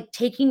 It's like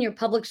taking your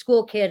public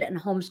school kid and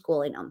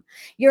homeschooling them.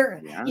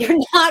 You're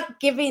not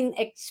giving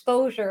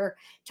exposure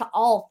to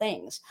all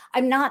things.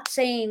 I'm not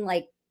saying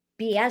like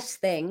BS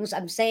things.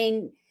 I'm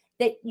saying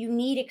that you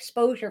need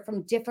exposure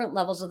from different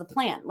levels of the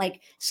plant. Like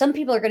some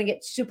people are going to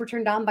get super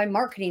turned on by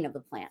marketing of the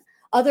plant.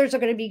 Others are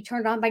going to be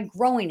turned on by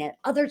growing it.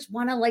 Others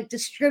want to like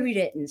distribute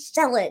it and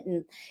sell it.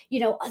 And,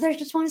 others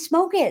just want to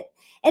smoke it.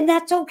 And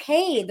that's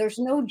okay. There's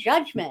no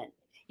judgment.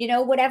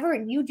 Whatever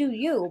you do,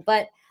 you.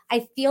 But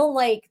I feel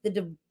like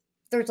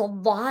there's a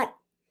lot.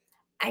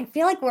 I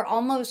feel like we're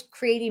almost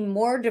creating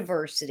more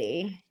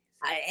diversity,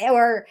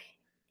 or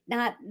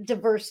not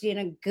diversity in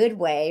a good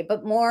way,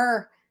 but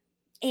more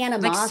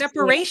animosity. Like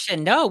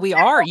separation. No, we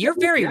are. You're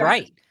very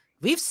right.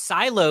 We've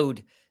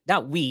siloed,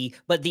 not we,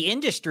 but the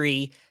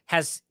industry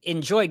has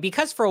enjoyed,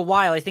 because for a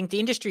while, I think the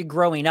industry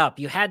growing up,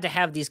 you had to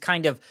have these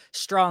kind of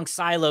strong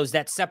silos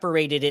that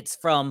separated it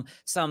from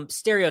some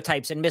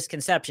stereotypes and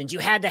misconceptions. You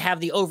had to have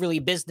the overly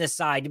business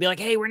side to be like,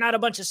 hey, we're not a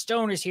bunch of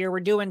stoners here.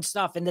 We're doing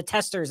stuff, and the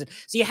testers.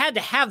 So you had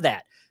to have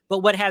that. But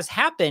what has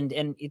happened,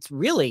 and it's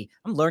really,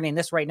 I'm learning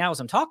this right now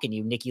as I'm talking to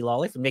you, Nikki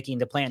Lawley from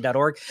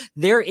NikkiandthePlant.org.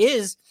 There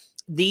is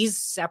these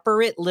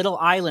separate little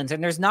islands,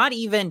 and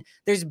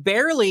there's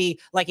barely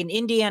like an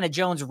Indiana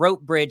Jones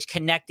rope bridge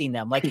connecting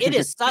them. Like it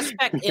is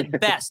suspect at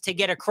best to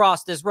get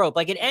across this rope.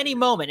 Like at any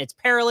moment it's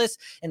perilous,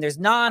 and there's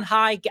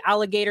non-high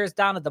alligators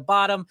down at the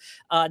bottom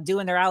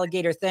doing their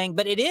alligator thing.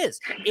 But it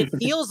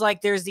feels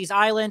like there's these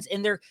islands,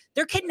 and they're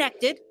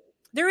connected.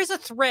 There is a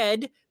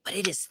thread, but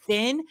it is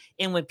thin.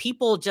 And when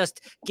people just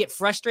get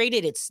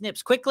frustrated, it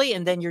snips quickly,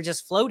 and then you're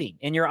just floating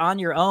and you're on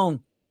your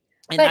own.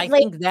 And I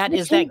think that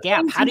is that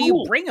gap. How do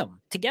you bring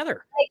them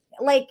together?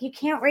 Like you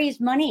can't raise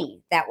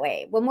money that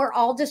way. When we're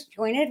all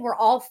disjointed, we're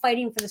all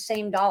fighting for the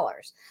same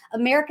dollars.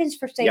 Americans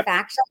for Safe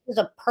Access is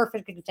a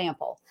perfect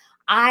example.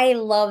 I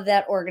love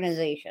that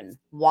organization.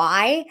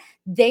 Why?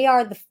 They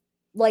are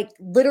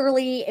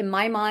literally, in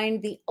my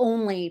mind, the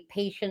only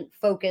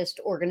patient-focused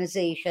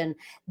organization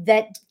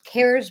that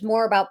cares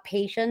more about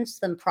patients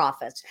than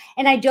profits.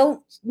 And I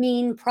don't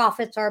mean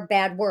profits are a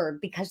bad word,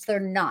 because they're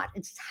not.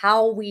 It's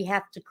how we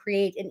have to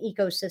create an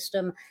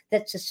ecosystem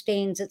that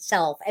sustains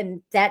itself,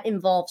 and that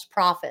involves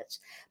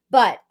profits.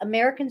 But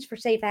Americans for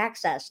Safe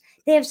Access,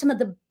 they have some of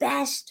the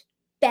best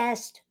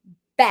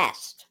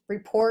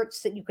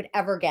reports that you could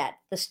ever get.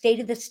 The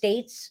State of the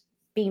States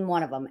being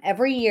one of them.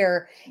 Every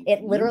year,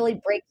 it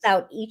literally breaks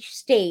out each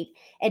state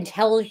and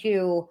tells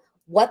you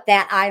what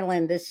that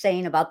island is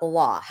saying about the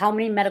law, how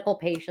many medical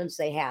patients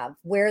they have,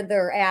 where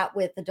they're at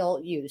with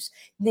adult use.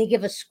 And they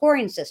give a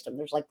scoring system.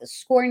 There's like the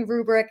scoring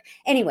rubric.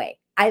 Anyway,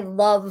 I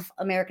love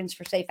Americans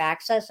for Safe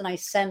Access, and I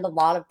send a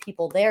lot of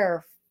people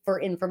there for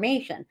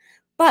information.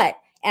 But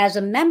as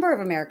a member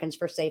of Americans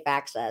for Safe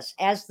Access,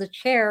 as the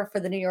chair for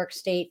the New York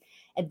State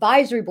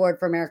Advisory Board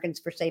for Americans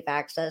for Safe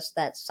Access,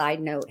 that side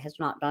note has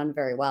not done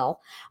very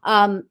well.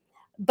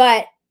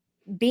 But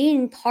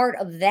being part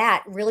of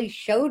that really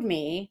showed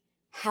me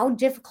how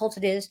difficult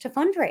it is to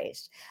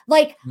fundraise.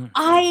 Like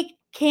I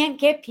can't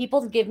get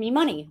people to give me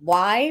money.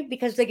 Why?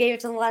 Because they gave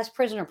it to the Last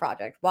Prisoner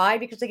Project. Why?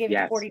 Because they gave it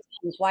to 40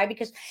 Times. Why?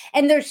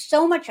 And there's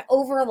so much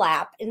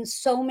overlap in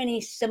so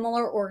many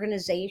similar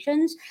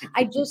organizations.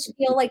 I just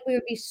feel like we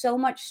would be so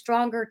much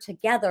stronger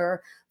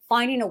together,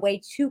 finding a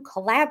way to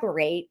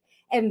collaborate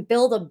and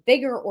build a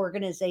bigger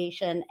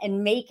organization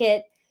and make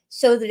it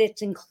so that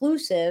it's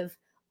inclusive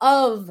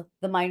of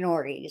the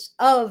minorities,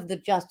 of the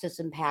justice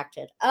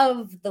impacted,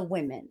 of the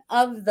women,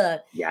 of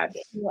the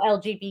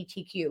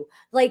LGBTQ,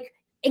 like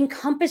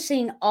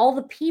encompassing all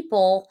the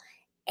people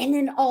and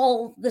in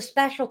all the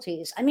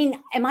specialties. I mean,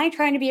 am I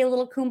trying to be a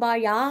little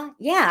kumbaya?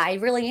 Yeah, I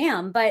really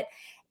am. But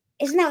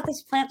isn't that what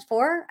this plant's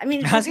for? I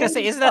mean, I was going to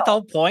say, isn't that the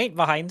whole point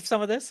behind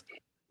some of this?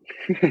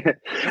 Isn't that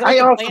I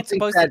what also the plant's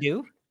think supposed to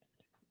do?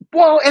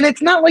 Well, and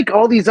it's not like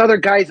all these other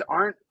guys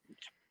aren't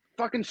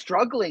fucking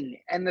struggling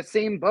in the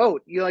same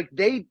boat. You like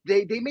they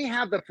may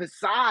have the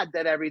facade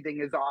that everything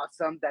is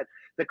awesome, that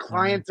the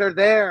clients are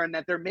there and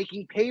that they're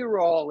making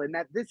payroll and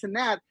that this and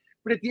that.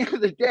 But at the end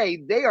of the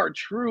day, they are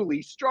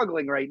truly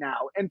struggling right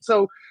now. And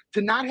so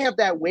to not have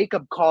that wake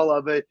up call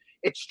of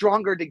it's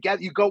stronger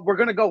together. We're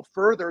going to go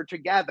further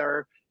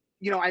together,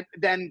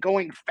 than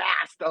going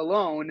fast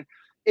alone.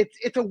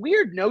 It's a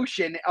weird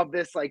notion of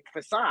this like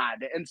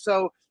facade. And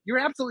so you're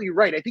absolutely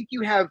right. I think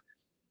you have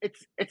it's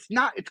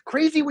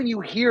crazy when you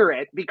hear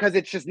it because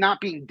it's just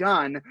not being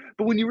done.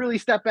 But when you really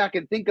step back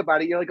and think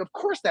about it, you're like, of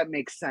course that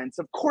makes sense.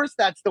 Of course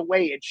that's the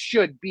way it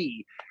should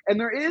be. And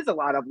there is a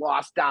lot of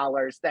lost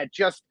dollars how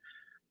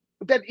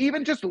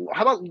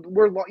about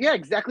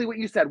exactly what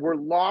you said. We're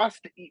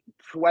lost,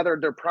 whether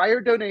they're prior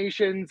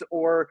donations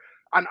or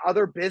on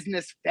other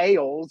business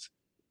fails,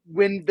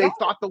 when they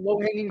thought the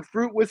low-hanging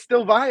fruit was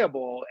still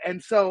viable.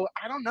 And so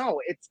I don't know,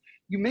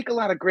 you make a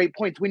lot of great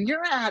points when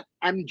you're at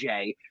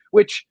MJ,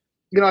 which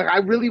I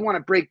really want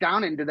to break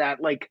down into that.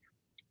 Like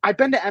I've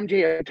been to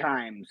MJ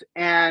times,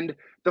 and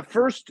the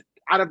first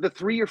out of the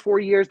 3 or 4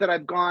 years that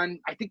I've gone,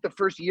 I think the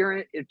first year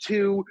or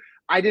two,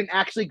 I didn't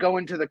actually go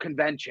into the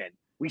convention.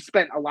 We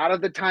spent a lot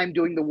of the time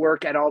doing the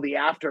work at all the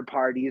after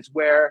parties,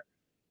 where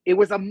it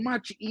was a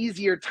much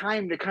easier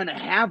time to kind of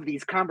have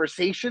these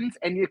conversations,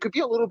 and it could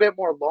be a little bit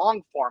more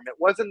long form. It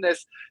wasn't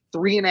this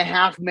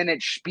 3.5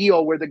 minute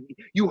spiel where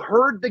you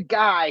heard the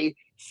guy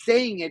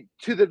saying it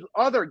to the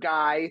other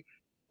guy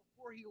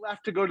before he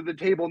left to go to the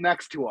table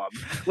next to him.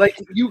 Like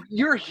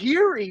you're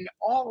hearing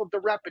all of the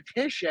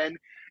repetition.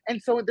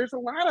 And so there's a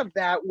lot of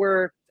that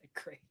where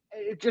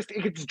it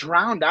gets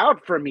drowned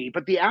out for me.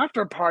 But the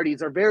after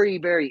parties are very,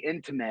 very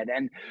intimate,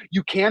 and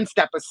you can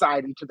step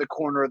aside into the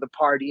corner of the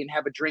party and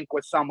have a drink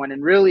with someone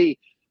and really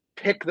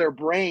pick their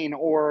brain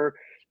or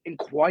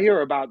inquire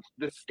about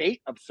the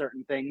state of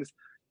certain things.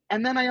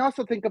 And then I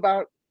also think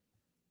about,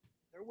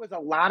 there was a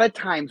lot of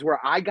times where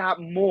I got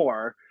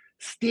more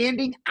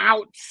standing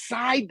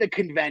outside the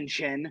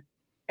convention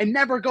and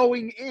never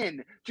going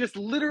in, just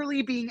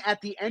literally being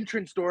at the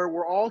entrance door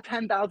where all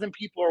 10,000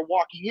 people are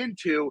walking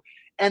into.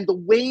 And the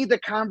way the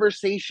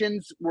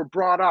conversations were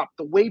brought up,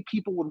 the way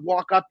people would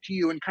walk up to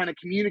you and kind of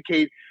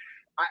communicate,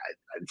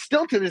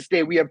 still to this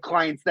day, we have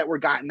clients that were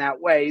gotten that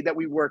way that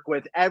we work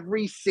with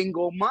every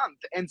single month.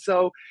 And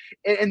so,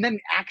 and then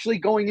actually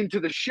going into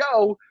the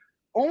show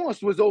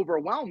almost was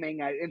overwhelming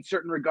in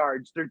certain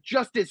regards. There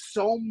just is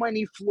so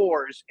many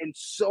floors and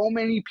so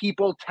many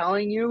people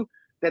telling you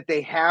that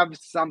they have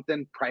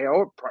something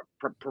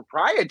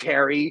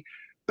proprietary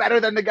better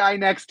than the guy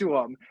next to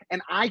them.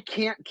 And I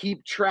can't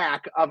keep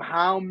track of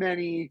how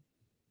many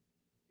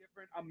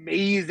different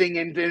amazing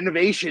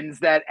innovations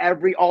that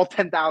all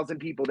 10,000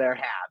 people there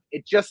have.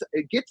 It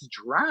gets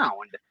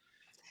drowned.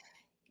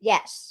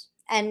 Yes.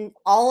 And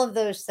all of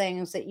those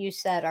things that you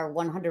said are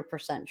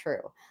 100%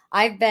 true.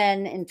 I've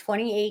been in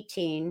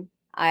 2018.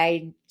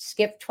 I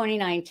skipped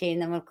 2019.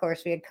 Then, of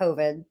course, we had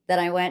COVID. Then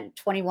I went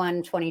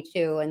 21,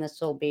 22, and this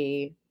will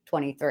be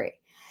 23.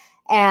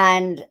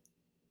 And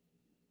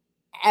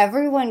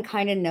everyone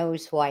kind of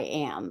knows who I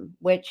am,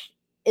 which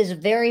is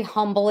very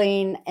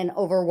humbling and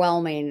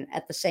overwhelming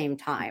at the same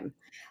time.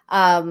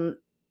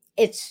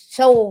 It's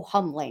so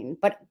humbling,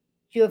 but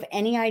do you have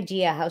any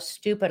idea how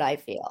stupid I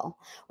feel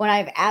when I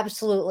have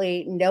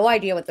absolutely no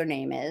idea what their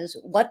name is,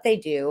 what they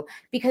do?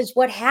 Because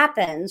what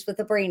happens with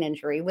a brain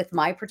injury, with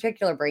my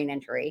particular brain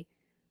injury,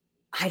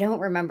 I don't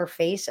remember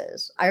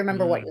faces. I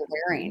remember what you're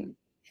wearing.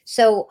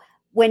 So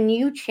when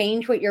you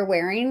change what you're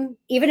wearing,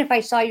 even if I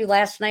saw you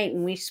last night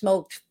and we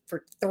smoked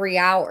for 3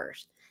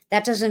 hours,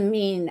 that doesn't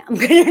mean I'm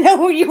going to know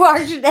who you are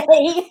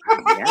today.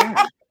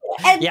 Yeah.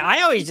 Yeah,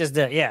 I always just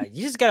do. Yeah,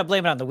 you just got to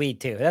blame it on the weed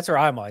too. That's where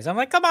I'm always. I'm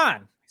like, come on,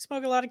 I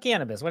smoke a lot of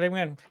cannabis. What am I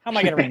gonna, how am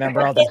I going to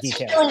remember all these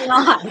details? Really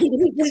not.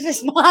 This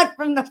is not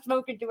from the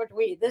smoking too much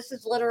weed. This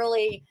is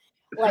literally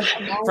like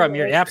From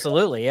your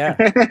absolutely, yeah.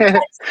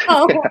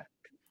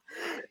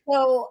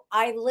 So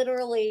I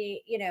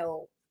literally,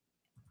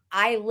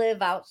 I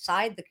live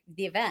outside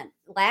the event.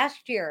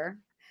 Last year,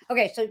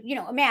 okay, so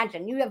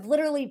imagine you have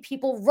literally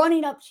people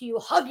running up to you,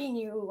 hugging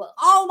you.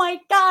 Oh my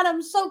God,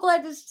 I'm so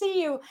glad to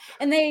see you.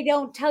 And they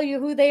don't tell you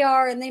who they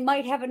are, and they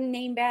might have a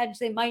name badge,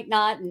 they might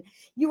not, and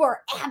you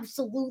are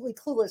absolutely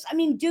clueless. I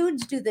mean,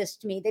 dudes do this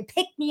to me. They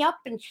pick me up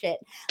and shit.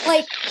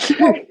 Like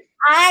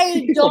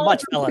I don't so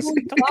much, fellas. Don't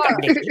pick up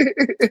Nikki.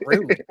 It's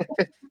rude.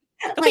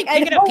 Don't be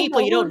picking up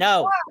people you don't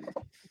know.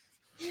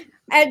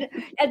 And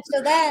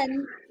so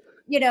then,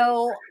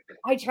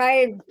 I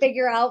try and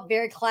figure out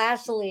very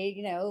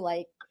classily,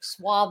 like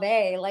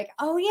suave, like,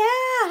 oh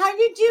yeah, how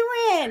you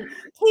doing?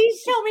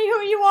 Please tell me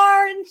who you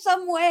are in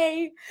some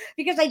way,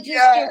 because I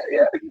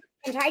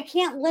just I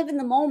can't live in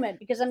the moment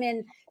because I'm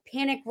in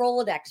panic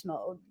Rolodex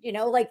mode.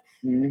 Like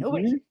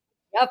nobody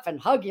up and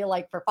hug you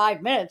like for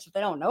 5 minutes if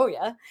they don't know you,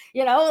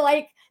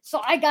 like,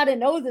 so I got to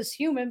know this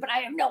human, but I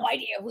have no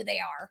idea who they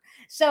are.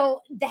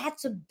 So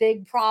that's a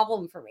big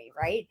problem for me,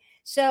 right?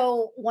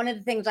 So one of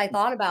the things I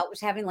thought about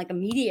was having like a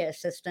media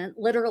assistant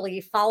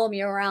literally follow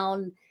me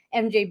around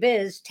MJ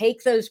Biz,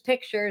 take those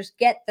pictures,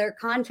 get their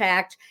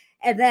contact,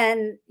 and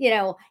then,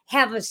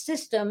 have a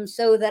system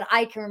so that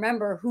I can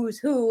remember who's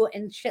who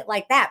and shit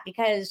like that,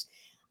 because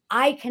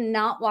I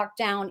cannot walk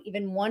down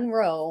even one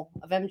row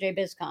of MJ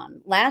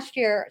BizCon. Last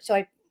year, so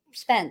I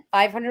spent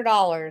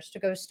 $500 to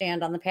go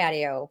stand on the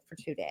patio for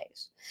 2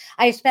 days.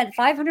 I spent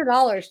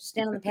 $500 to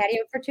stand on the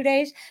patio for 2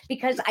 days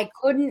because I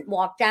couldn't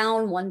walk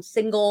down one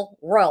single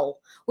row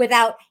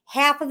without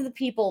half of the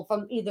people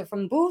from either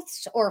from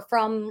booths or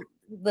from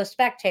the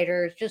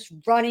spectators just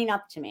running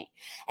up to me.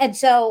 And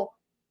so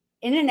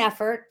in an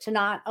effort to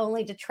not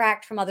only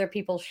detract from other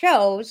people's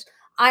shows,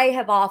 I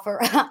have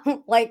offered,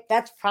 like,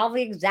 that's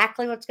probably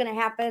exactly what's going to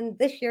happen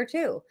this year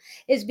too,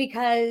 is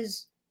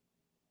because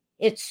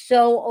it's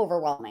so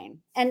overwhelming.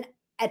 And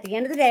at the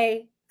end of the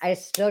day, I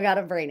still got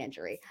a brain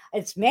injury.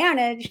 It's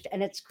managed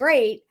and it's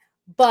great,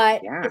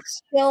 but it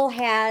still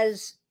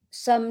has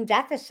some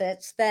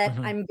deficits that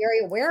I'm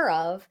very aware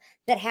of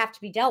that have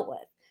to be dealt with.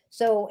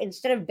 So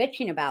instead of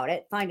bitching about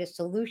it, find a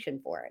solution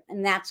for it.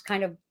 And that's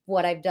kind of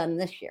what I've done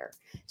this year.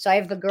 So I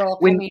have the girl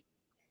coming.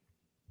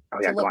 Oh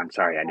yeah, go on.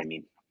 Sorry, I didn't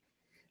mean.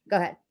 Go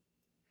ahead.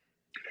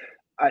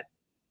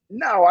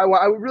 No,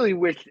 I really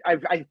wish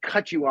I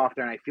cut you off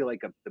there, and I feel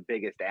like the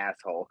biggest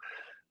asshole,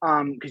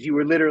 because you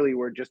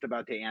were just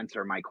about to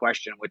answer my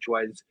question, which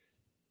was,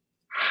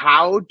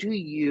 how do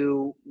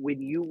you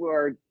when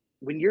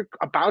you're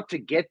about to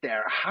get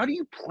there, how do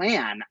you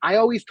plan? I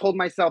always told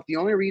myself the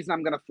only reason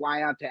I'm going to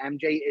fly out to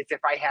MJ is if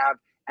I have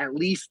at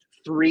least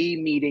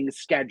 3 meetings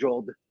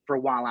scheduled for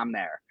while I'm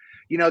there.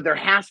 There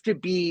has to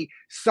be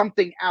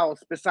something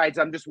else besides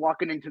I'm just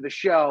walking into the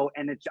show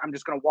and I'm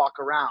just going to walk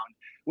around.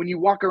 When you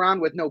walk around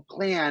with no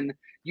plan,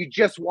 you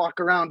just walk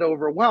around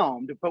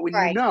overwhelmed. But when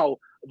you know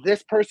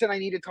this person I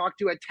need to talk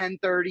to at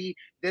 10:30,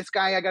 this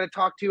guy I got to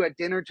talk to at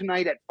dinner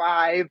tonight at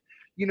 5,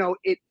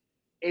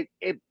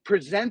 it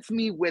presents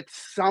me with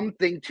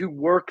something to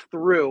work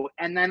through,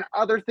 and then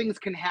other things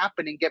can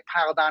happen and get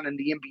piled on in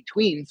the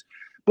in-betweens.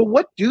 But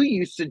what do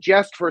you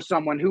suggest for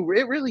someone who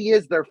it really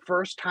is their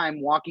first time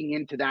walking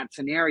into that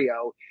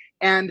scenario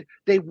and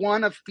they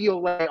want to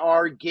feel like they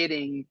are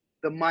getting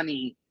the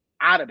money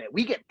out of it?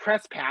 We get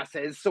press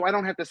passes, so I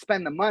don't have to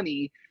spend the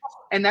money.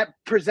 And that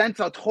presents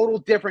a total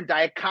different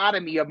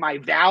dichotomy of my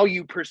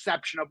value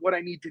perception of what I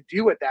need to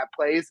do at that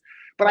place.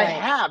 But I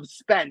have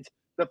spent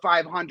the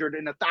 $500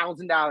 and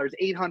 $1,000,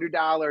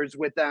 $800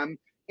 with them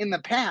in the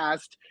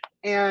past,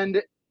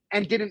 and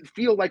didn't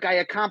feel like I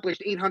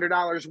accomplished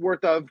 $800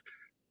 worth of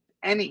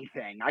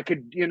anything. I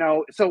could,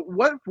 so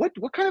what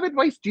kind of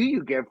advice do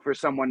you give for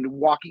someone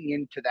walking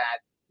into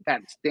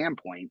that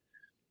standpoint?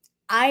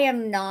 I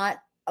am not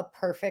a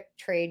perfect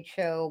trade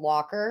show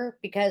walker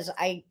because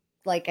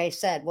like I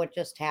said, what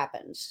just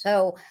happened.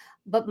 So,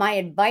 but my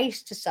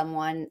advice to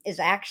someone is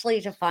actually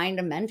to find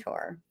a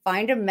mentor.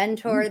 Find a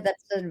mentor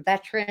that's a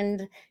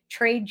veteran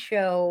trade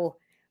show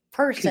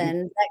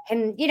person that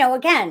can,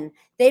 again,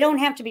 they don't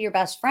have to be your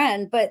best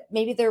friend, but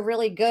maybe they're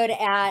really good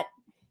at,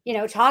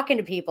 talking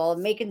to people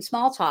and making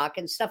small talk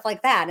and stuff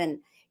like that. And,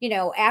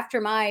 after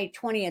my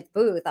 20th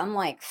booth, I'm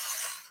like,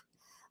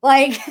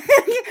 but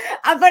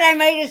I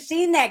might have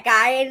seen that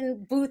guy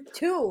in booth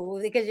 2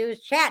 because he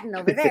was chatting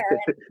over there.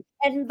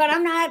 But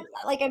I'm not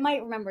like, I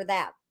might remember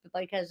that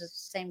because it's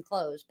the same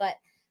clothes, but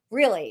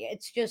really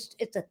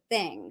it's a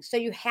thing. So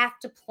you have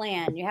to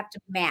plan, you have to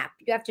map,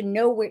 you have to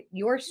know what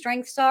your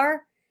strengths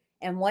are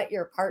and what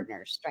your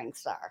partner's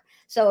strengths are.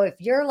 So if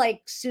you're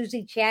like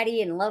Susie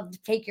Chatty and love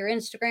to take your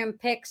Instagram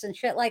pics and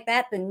shit like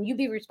that, then you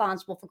be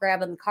responsible for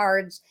grabbing the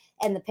cards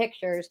and the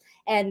pictures.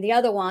 And the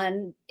other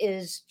one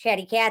is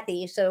Chatty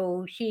Cathy.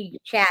 So she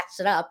chats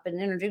it up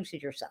and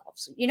introduces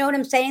yourselves. You know what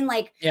I'm saying?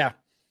 Like, yeah,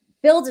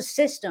 build a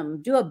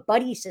system, do a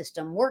buddy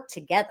system, work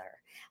together.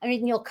 I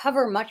mean, you'll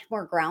cover much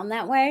more ground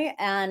that way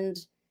and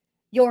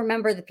you'll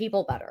remember the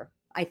people better,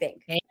 I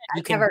think. And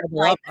you can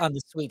double up on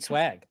the sweet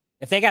swag.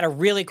 If they got a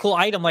really cool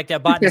item like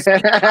that bot,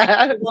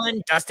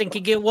 one, Dustin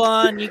can get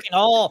one. You can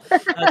all do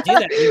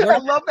that. I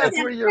love that's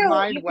where your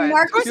mind went.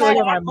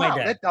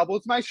 That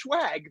doubles my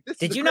swag.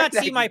 Did you not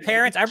see my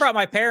parents? I brought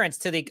my parents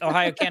to the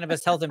Ohio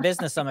Cannabis Health and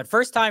Business Summit.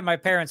 First time my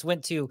parents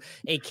went to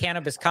a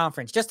cannabis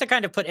conference, just to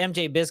kind of put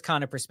MJ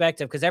BizCon in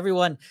perspective, because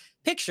everyone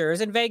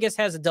pictures, and Vegas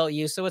has adult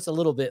use, so it's a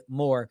little bit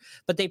more,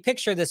 but they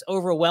picture this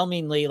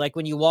overwhelmingly, like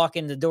when you walk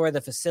in the door of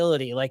the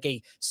facility, like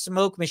a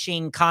smoke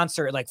machine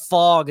concert, like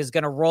fog is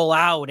going to roll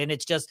out and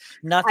it's just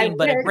nothing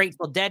but a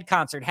Grateful Dead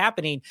concert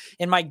happening.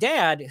 And my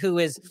dad, who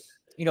is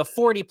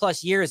 40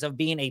 plus years of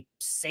being a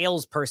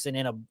salesperson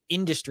in an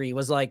industry,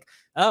 was like,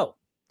 oh,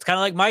 it's kind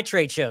of like my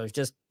trade shows,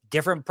 just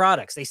different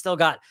products. They still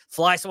got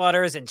fly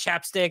swatters and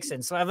chapsticks.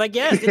 And so I'm like,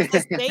 yes, it's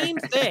the same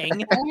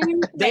thing.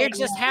 They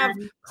just have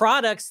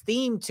products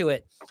themed to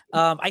it.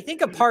 I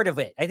think a part,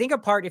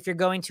 if you're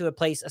going to a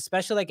place,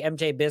 especially like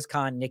MJ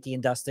BizCon, Nikki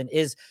and Dustin,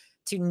 is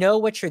to know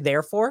what you're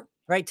there for,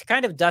 right? To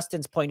kind of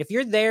Dustin's point, if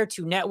you're there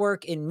to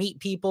network and meet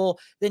people,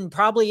 then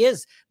probably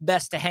is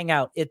best to hang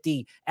out at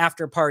the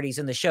after parties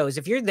and the shows.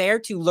 If you're there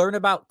to learn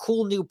about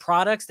cool new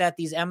products that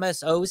these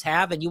MSOs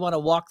have and you want to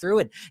walk through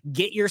and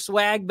get your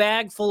swag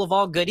bag full of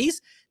all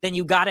goodies, then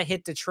you got to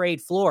hit the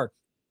trade floor.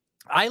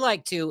 I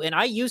like to, and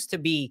I used to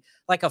be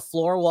like a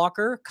floor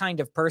walker kind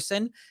of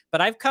person,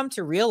 but I've come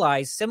to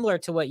realize, similar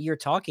to what you're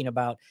talking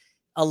about,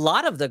 a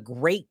lot of the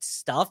great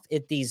stuff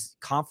at these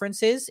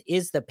conferences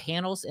is the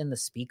panels and the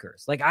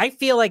speakers. Like, I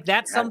feel like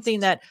that's something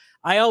that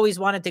I always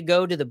wanted to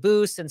go to the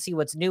booths and see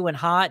what's new and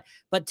hot.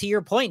 But to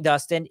your point,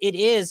 Dustin, it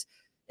is,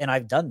 and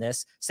I've done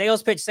this,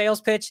 sales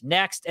pitch,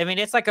 next. I mean,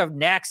 it's like a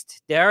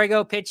next, there we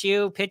go, pitch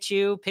you,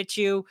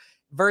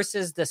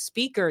 versus the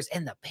speakers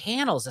and the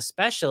panels,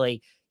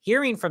 especially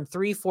hearing from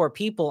 3-4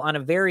 people on a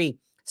very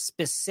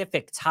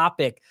specific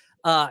topic.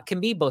 Can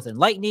be both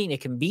enlightening.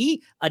 It can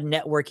be a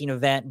networking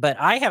event, but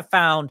I have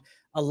found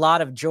a lot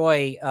of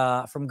joy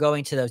from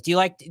going to those. Do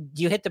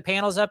you hit the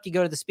panels up? Do you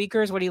go to the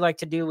speakers? What do you like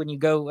to do when you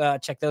go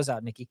check those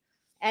out, Nikki?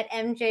 At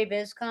MJ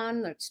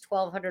BizCon, it's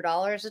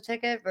 $1,200 a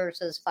ticket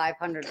versus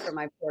 $500 for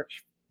my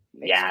porch.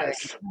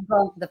 Yes.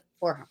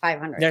 For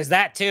 $500. There's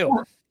that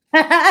too.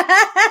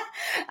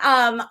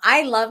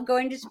 I love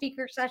going to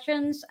speaker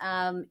sessions.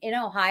 In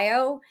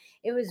Ohio,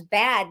 it was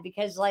bad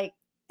because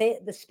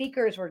the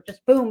speakers were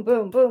just boom,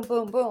 boom, boom,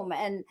 boom, boom.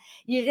 And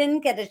you didn't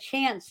get a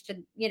chance to,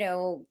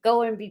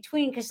 go in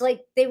between because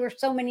they were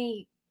so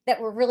many that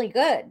were really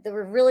good. They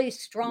were really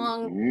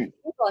strong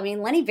people. I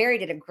mean, Lenny Berry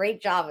did a great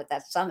job at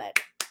that summit.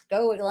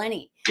 Go with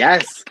Lenny.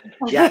 Yes.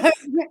 It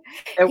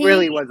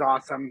really was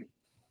awesome.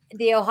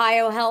 The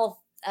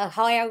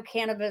Ohio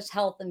Cannabis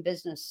Health and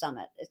Business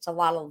Summit. It's a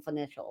lot of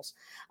initials.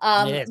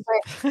 But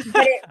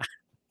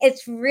it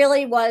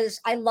really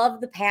was. I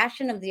love the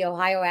passion of the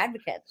Ohio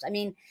advocates. I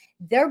mean,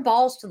 they're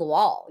balls to the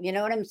wall. You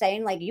know what I'm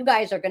saying? Like, you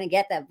guys are going to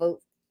get that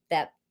vote,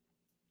 that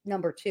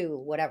number 2,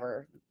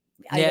 whatever.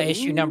 Yeah,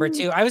 issue number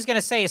 2. I was going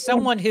to say, as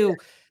someone who,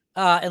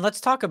 and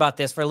let's talk about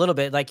this for a little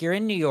bit. Like, you're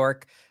in New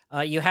York.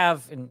 You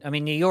have,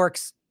 New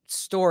York's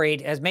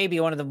storied as maybe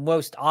one of the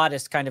most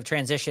oddest kind of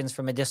transitions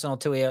from medicinal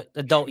to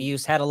adult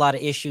use, had a lot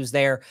of issues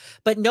there,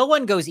 but no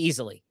one goes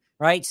easily.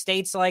 Right?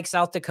 States like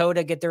South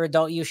Dakota get their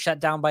adult use shut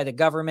down by the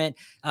government.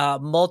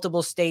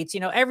 Multiple states,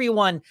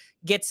 everyone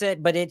gets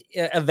it, but it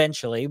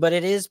eventually, but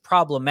it is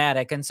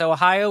problematic. And so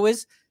Ohio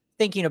is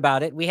thinking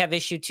about it. We have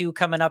issue 2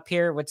 coming up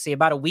here. Let's see,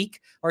 about a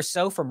week or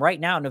so from right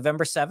now,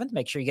 November 7th.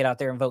 Make sure you get out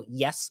there and vote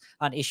yes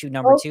on issue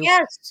number 2.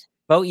 Yes.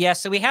 Vote yes.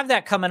 So we have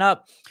that coming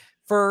up.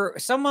 For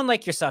someone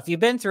like yourself,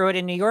 you've been through it,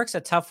 and New York's a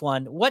tough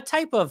one. What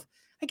type of,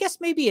 I guess,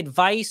 maybe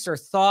advice or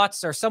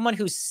thoughts, or someone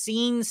who's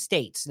seen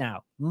states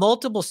now,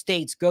 multiple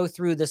states go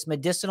through this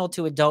medicinal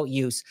to adult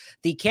use?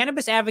 The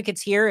cannabis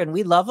advocates here, and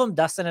we love them.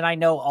 Dustin and I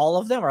know all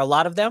of them, or a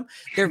lot of them.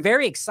 They're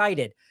very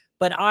excited.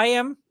 But I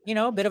am,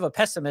 a bit of a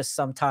pessimist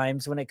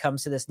sometimes when it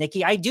comes to this,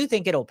 Nikki. I do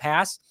think it'll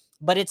pass,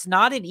 but it's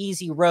not an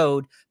easy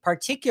road,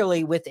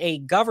 particularly with a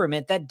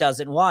government that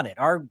doesn't want it.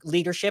 Our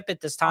leadership at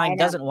this time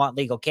doesn't want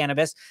legal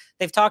cannabis.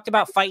 They've talked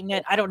about fighting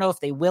it. I don't know if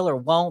they will or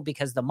won't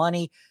because the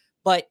money,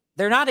 but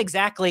they're not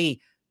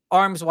exactly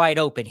arms wide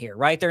open here,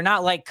 right? They're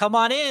not like, come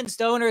on in,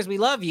 stoners, we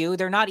love you.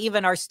 They're not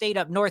even our state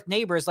up north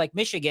neighbors like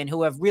Michigan,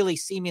 who have really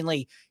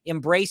seemingly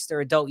embraced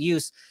their adult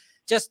use.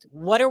 Just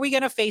what are we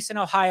going to face in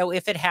Ohio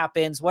if it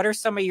happens? What are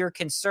some of your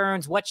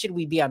concerns? What should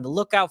we be on the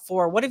lookout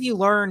for? What have you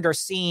learned or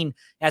seen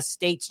as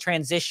states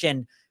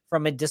transition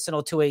from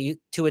medicinal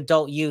to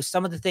adult use?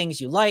 Some of the things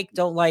you like,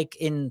 don't like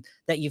in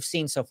that you've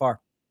seen so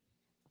far.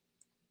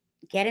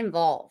 Get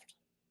involved.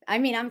 I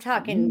mean, I'm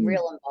talking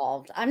real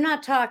involved. I'm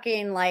not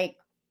talking like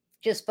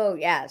just vote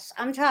yes.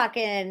 I'm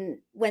talking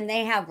when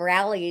they have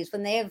rallies,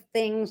 when they have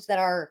things that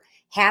are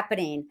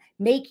happening,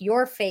 make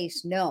your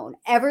face known.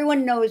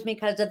 Everyone knows me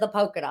because of the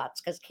polka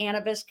dots, because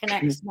cannabis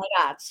connects my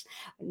dots.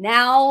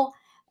 Now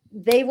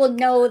they will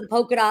know the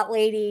polka dot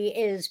lady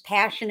is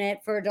passionate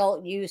for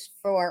adult use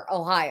for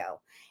Ohio.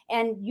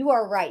 And you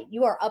are right.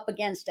 You are up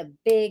against a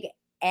big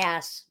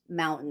ass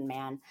mountain,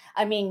 man.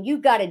 I mean, you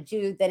got a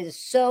dude that is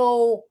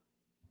so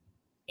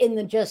in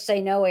the just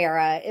say no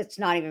era, it's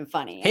not even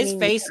funny. His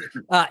face,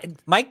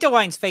 Mike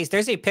DeWine's face,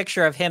 there's a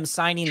picture of him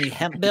signing the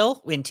hemp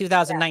bill in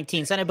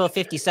 2019, Senate Bill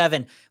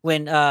 57,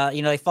 when,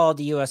 they followed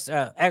the U.S.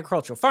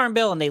 Agricultural Farm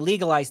Bill and they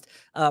legalized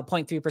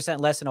 0.3%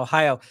 less in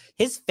Ohio.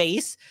 His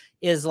face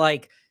is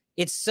like,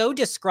 it's so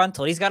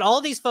disgruntled. He's got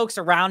all these folks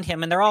around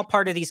him and they're all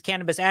part of these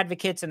cannabis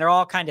advocates and they're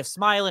all kind of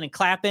smiling and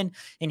clapping.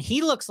 And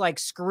he looks like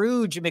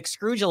Scrooge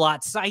McScrooge a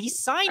lot. He's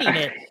signing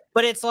it,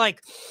 but it's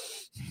like,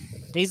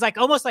 he's like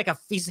almost like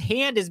his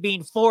hand is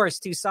being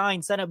forced to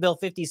sign Senate Bill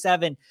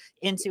 57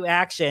 into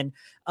action.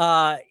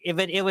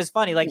 It was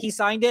funny. Like he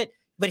signed it,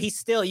 but he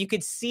still, you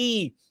could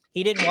see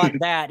he didn't want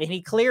that. And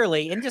he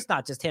clearly, and just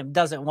not just him,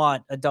 doesn't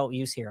want adult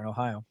use here in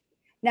Ohio.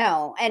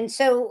 No. And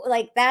so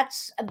like,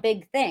 that's a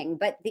big thing,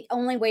 but the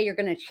only way you're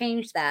going to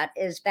change that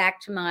is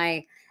back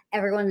to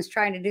everyone's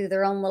trying to do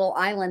their own little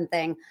island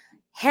thing.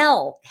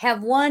 Hell,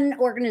 have one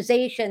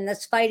organization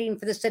that's fighting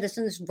for the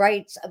citizens'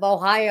 rights of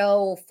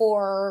Ohio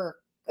for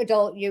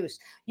adult use.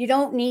 You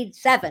don't need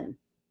 7.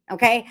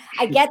 Okay.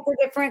 I get the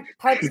different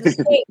parts of the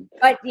state,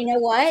 but you know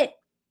what?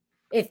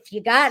 If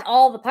you got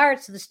all the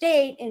parts of the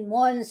state in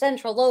one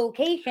central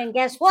location,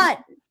 guess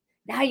what?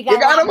 Now you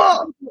got them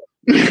all.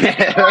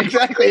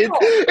 Exactly.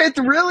 It's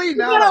really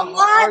not a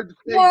hard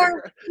thing.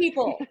 More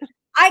people.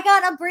 I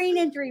got a brain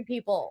injury,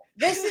 people.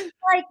 This is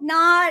like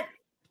not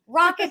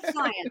rocket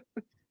science,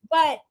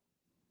 but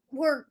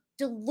we're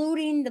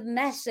diluting the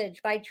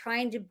message by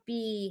trying to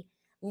be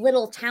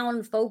little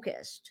town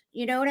focused.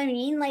 You know what I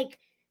mean? Like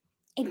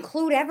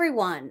include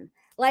everyone.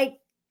 Like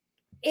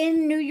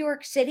in New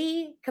York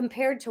City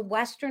compared to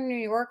Western New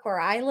York, where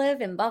I live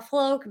in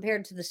Buffalo,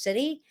 compared to the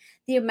city,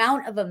 the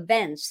amount of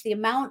events, the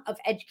amount of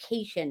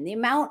education, the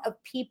amount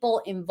of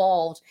people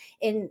involved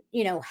in,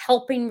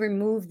 helping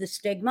remove the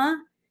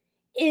stigma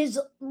is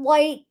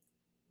light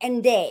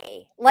and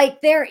day.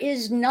 Like there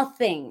is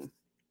nothing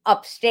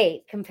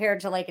upstate compared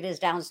to like it is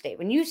downstate.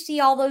 When you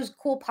see all those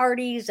cool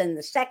parties and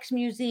the sex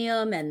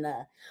museum and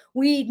the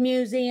weed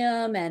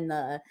museum and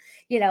the,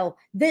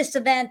 this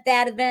event,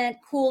 that event,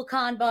 cool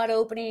con bud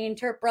opening,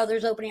 Turp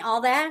Brothers opening,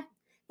 all that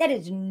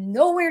is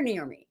nowhere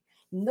near me.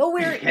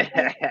 Nowhere.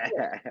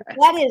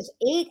 That is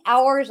 8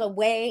 hours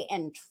away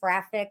and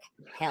traffic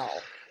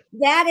hell.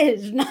 That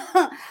is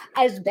not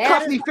as bad.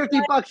 Cost me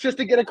 $50 just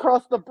to get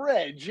across the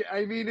bridge.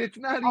 I mean, it's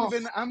not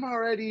even. I'm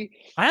already.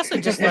 I also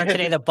just learned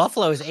today that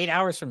Buffalo is 8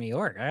 hours from New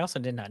York. I also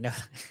did not know.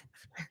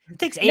 It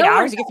takes 8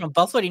 hours to get from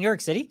Buffalo to New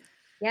York City.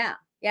 Yeah,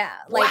 yeah.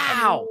 Like,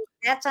 wow, I mean,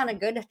 that's on a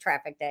good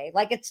traffic day.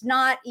 Like, it's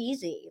not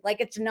easy. Like,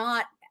 it's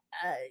not.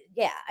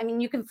 Yeah, I mean,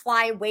 you can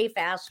fly way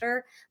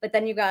faster, but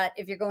then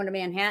if you're going to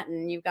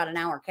Manhattan, you've got an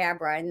hour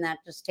cab ride, and that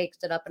just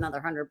takes it up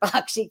another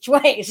 $100 each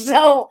way.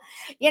 So,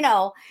 you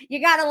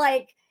gotta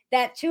like.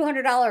 That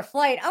 $200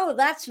 flight, oh,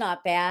 that's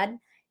not bad,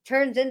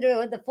 turns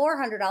into the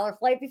 $400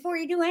 flight before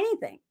you do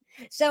anything.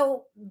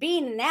 So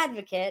being an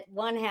advocate,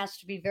 one has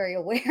to be very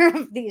aware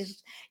of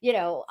these,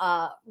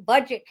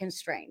 budget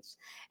constraints.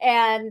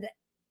 And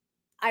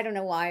I don't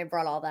know why I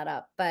brought all that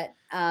up, but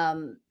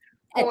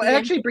it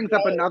actually brings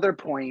up another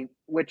point,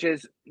 which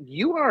is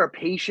you are a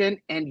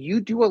patient and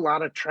you do a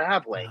lot of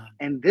traveling,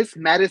 and this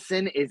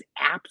medicine is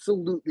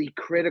absolutely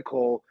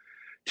critical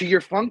to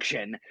your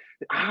function.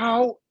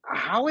 How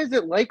is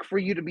it like for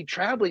you to be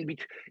traveling?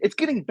 Because it's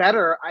getting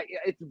better.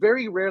 It's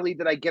very rarely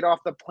that I get off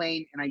the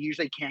plane, and I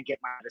usually can't get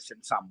my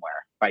medicine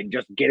somewhere by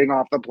just getting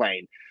off the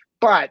plane.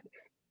 But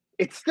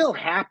it still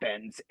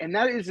happens, and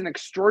that is an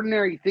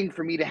extraordinary thing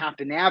for me to have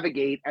to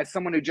navigate as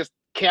someone who just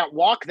can't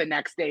walk the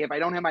next day if I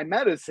don't have my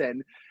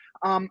medicine.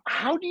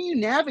 How do you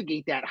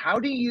navigate that? How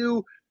do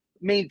you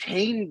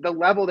maintain the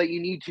level that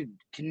you need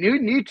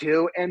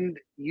to, and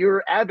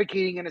you're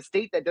advocating in a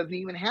state that doesn't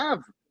even have,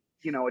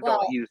 adult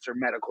Well, use or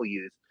medical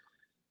use?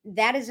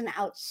 that is an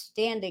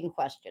outstanding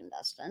question,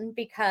 Dustin,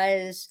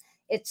 because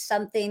it's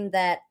something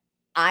that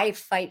I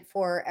fight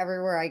for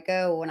everywhere I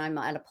go when I'm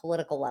at a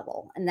political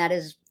level, and that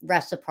is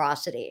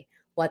reciprocity.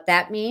 What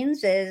that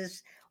means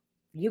is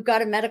you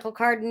got a medical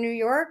card in New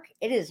York,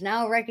 it is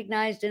now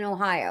recognized in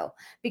Ohio.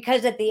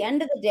 Because at the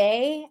end of the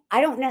day,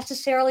 I don't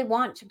necessarily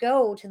want to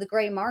go to the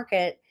gray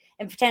market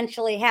and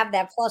potentially have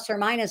that plus or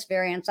minus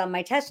variance on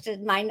my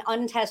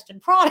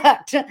untested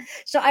product.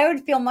 So I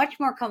would feel much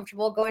more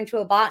comfortable going to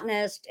a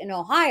botanist in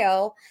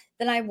Ohio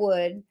than I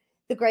would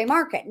the gray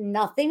market.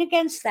 Nothing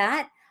against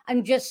that.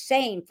 I'm just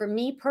saying, for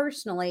me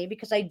personally,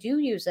 because I do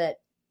use it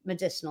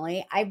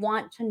medicinally, I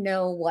want to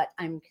know what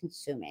I'm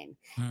consuming.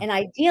 And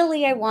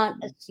ideally, I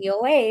want a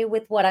COA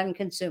with what I'm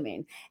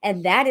consuming.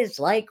 And that is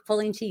like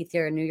pulling teeth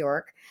here in New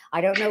York.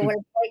 I don't know what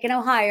it's like in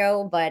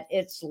Ohio, but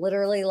it's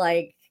literally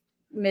like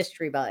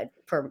mystery bud,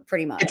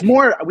 pretty much. It's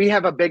more, we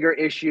have a bigger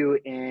issue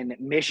in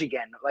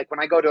Michigan. Like when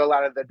I go to a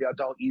lot of the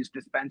adult use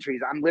dispensaries,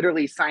 I'm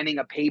literally signing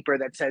a paper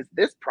that says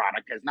this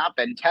product has not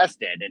been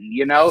tested. And,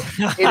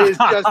 it is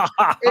just,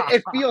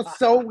 it feels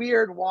so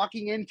weird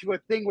walking into a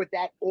thing with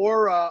that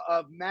aura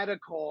of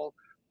medical,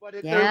 but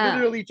they're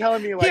literally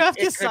telling me, like, you have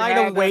to sign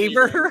a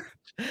waiver.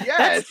 Yes.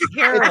 That's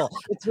terrible.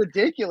 It's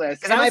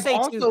ridiculous. And I would I've say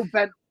also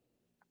been,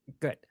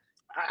 good.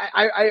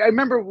 I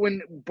remember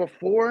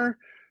before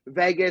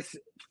Vegas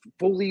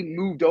fully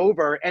moved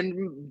over,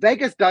 and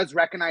Vegas does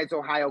recognize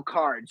Ohio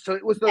cards. So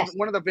it was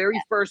one of the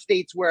very first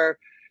states where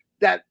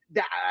that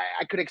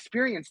I could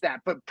experience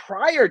that. But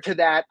prior to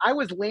that, I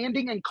was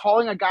landing and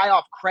calling a guy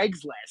off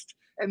Craigslist,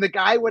 and the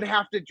guy would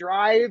have to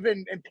drive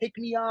and pick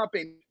me up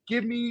and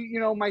give me,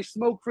 my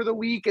smoke for the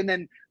week, and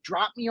then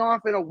drop me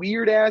off in a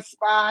weird ass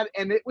spot.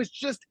 And it was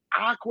just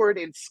awkward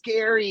and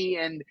scary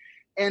and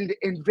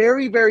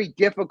very, very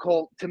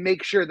difficult to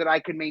make sure that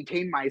I could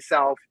maintain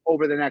myself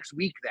over the next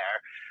week there.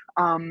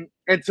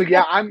 And so,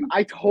 yeah,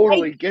 I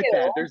totally get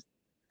that. There's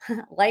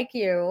like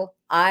you,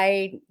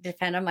 I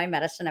depend on my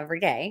medicine every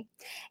day.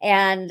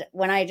 And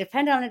when I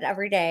depend on it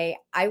every day,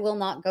 I will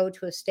not go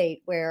to a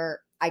state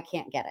where I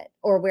can't get it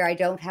or where I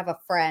don't have a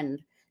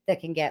friend that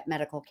can get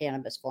medical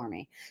cannabis for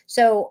me.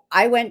 So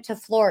I went to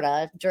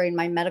Florida during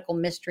my medical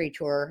mystery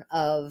tour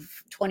of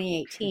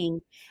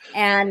 2018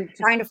 and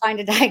trying to find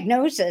a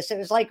diagnosis. It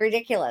was like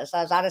ridiculous.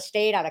 I was out of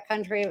state, out of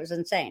country. It was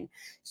insane.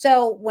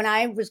 So when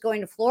I was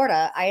going to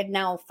Florida, I had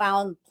now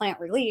found plant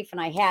relief and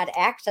I had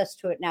access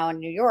to it now in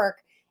New York.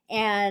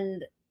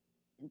 And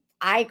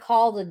I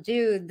called a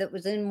dude that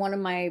was in one of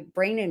my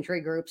brain injury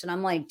groups. And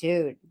I'm like,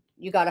 dude,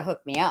 you got to hook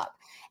me up.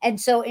 And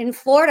so in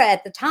Florida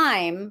at the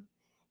time,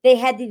 they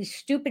had these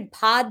stupid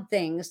pod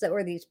things that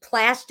were these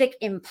plastic,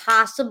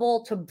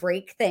 impossible to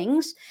break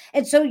things.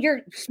 And so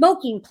you're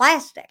smoking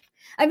plastic.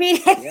 I mean,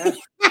 it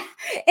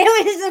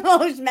was the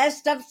most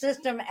messed up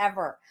system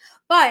ever.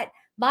 But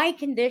my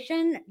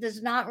condition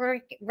does not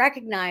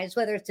recognize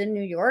whether it's in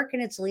New York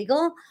and it's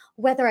legal,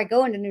 whether I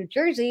go into New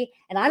Jersey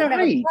and I don't have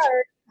a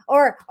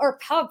card, or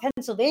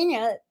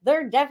Pennsylvania,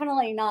 they're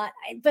definitely not.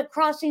 But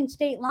crossing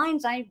state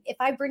lines, if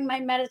I bring my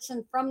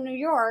medicine from New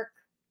York,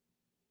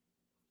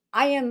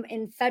 I am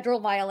in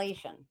federal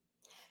violation.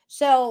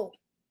 So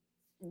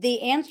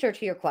the answer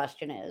to your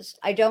question is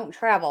I don't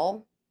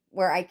travel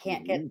where I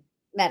can't get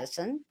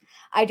medicine.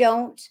 I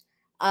don't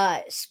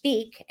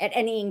speak at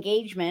any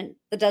engagement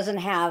that doesn't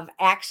have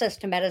access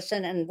to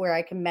medicine and where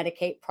I can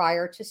medicate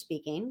prior to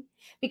speaking.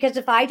 Because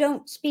if I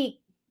don't speak,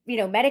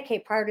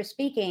 medicate prior to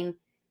speaking,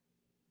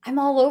 I'm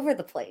all over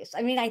the place.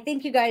 I mean, I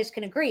think you guys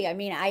can agree. I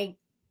mean, I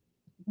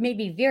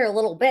maybe veer a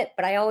little bit,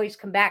 but I always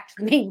come back to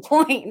the main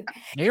point.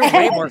 You're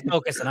way more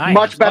focused than I am.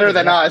 Much better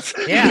than us.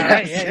 Yeah,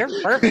 right. Yeah,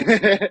 you're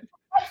perfect.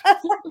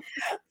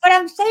 But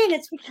I'm saying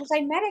it's because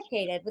I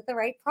medicated with the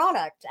right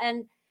product.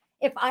 And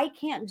if I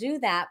can't do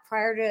that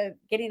prior to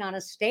getting on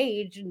a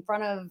stage in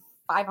front of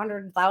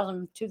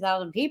 500,000,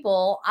 2,000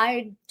 people,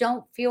 I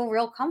don't feel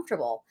real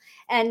comfortable.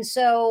 And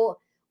so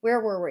where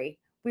were we?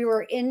 We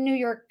were in New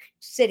York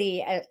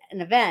City at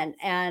an event,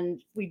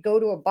 and we'd go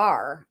to a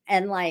bar,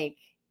 and like,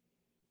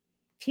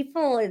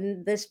 people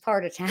in this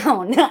part of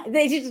town,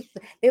 they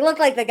look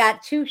like they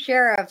got two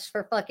sheriffs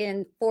for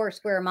fucking 4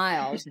 square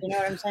miles. You know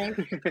what I'm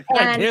saying?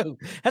 I do.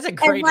 That's a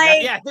great.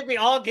 Yeah, I think we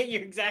all get you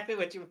exactly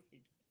what you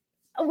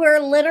mean.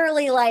 We're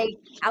literally like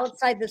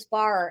outside this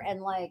bar,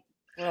 and like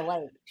we're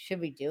like,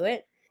 should we do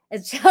it?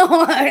 And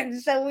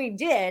so we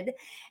did,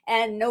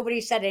 and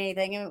nobody said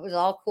anything, and it was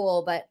all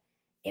cool. But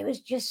it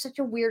was just such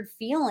a weird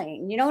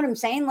feeling. You know what I'm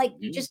saying? Like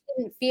you just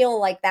didn't feel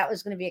like that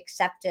was going to be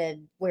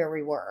accepted where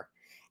we were.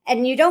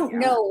 and you don't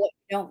know what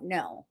you don't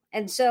know.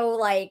 And so,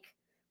 like,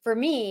 for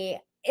me,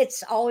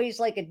 it's always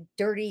like a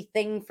dirty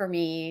thing for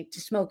me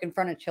to smoke in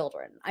front of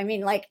children. I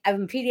mean, like,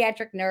 I'm a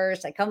pediatric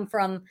nurse. I come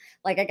from,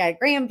 like, I got a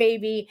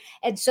grandbaby.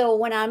 And so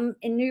when I'm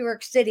in New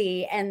York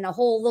City and the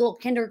whole little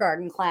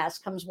kindergarten class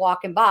comes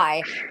walking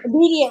by,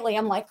 immediately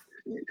I'm like,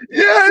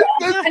 Yes,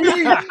 that's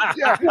me.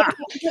 Yeah.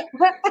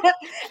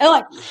 I'm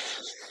like,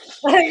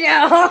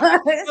 yeah,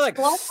 Like,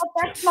 blow up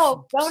that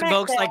smoke. Don't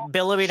smoke's exhale. like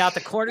billowing out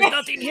the corner.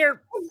 Nothing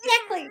here.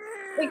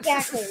 Exactly. But,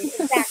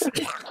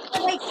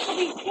 like, I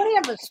mean, 20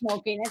 of us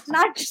smoking. It's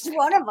not just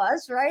one of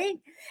us, right?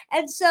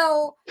 And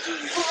so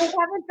I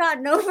haven't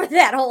gotten over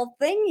that whole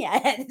thing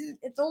yet.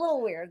 It's a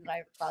little weird that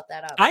I brought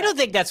that up. I don't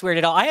think that's weird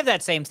at all. I have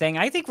that same thing.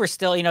 I think we're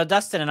still,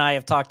 Dustin and I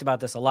have talked about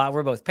this a lot.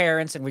 We're both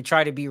parents and we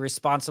try to be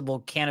responsible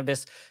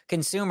cannabis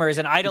consumers.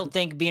 And I don't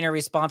think being a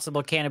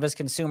responsible cannabis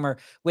consumer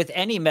with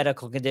any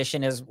medical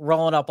condition is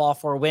rolling up all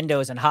four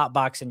windows and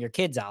hotboxing your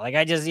kids out. Like,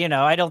 I just,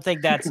 I don't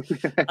think that's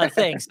a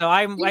thing. So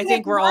I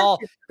think we're all,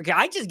 okay,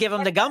 I just give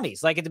them the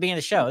gummies like at the beginning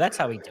of the show. That's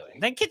how we do it.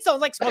 Then kids don't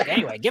like smoke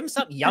anyway. Give them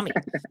something yummy.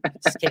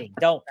 Just kidding.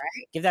 Don't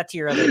give that to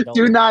your other adults.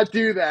 Do not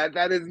do that.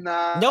 That is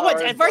not. No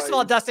one's. And first of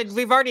all, Dustin,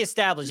 we've already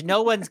established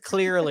no one's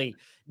clearly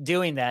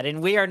doing that,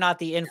 and we are not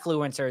the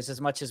influencers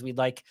as much as we'd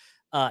like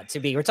to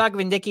be. We're talking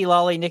with Nikki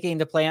Lawley,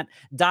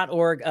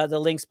 NikkiandthePlant.org. The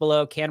links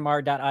below,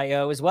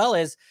 canmar.io, as well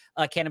as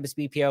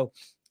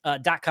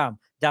cannabisbpo.com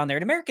down there.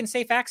 And American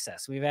Safe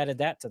Access. We've added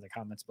that to the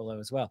comments below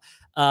as well.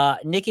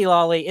 Nikki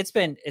Lawley, it's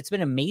been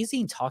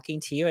amazing talking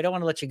to you. I don't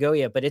want to let you go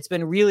yet, but it's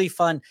been really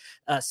fun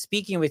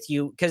speaking with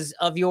you because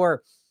of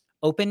your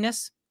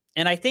openness.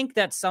 And I think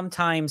that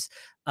sometimes,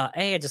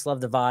 I just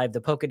love the vibe,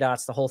 the polka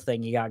dots, the whole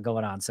thing you got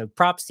going on. So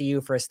props to you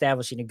for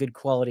establishing a good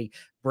quality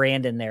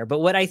brand in there. But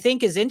what I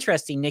think is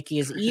interesting, Nikki,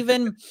 is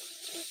even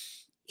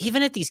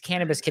at these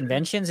cannabis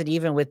conventions and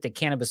even with the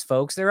cannabis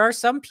folks, there are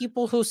some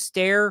people who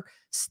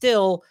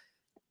still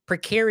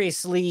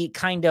precariously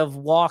kind of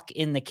walk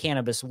in the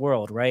cannabis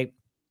world, right?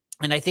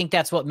 And I think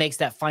that's what makes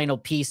that final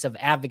piece of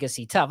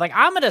advocacy tough. Like,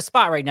 I'm at a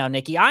spot right now,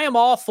 Nikki. I am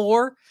all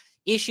for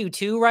issue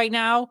 2 right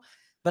now.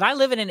 But I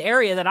live in an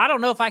area that I don't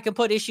know if I can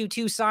put issue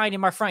 2 sign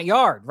in my front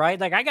yard, right?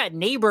 Like, I got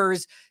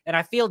neighbors and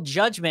I feel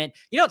judgment.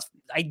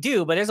 I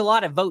do, but there's a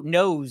lot of vote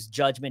no's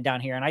judgment down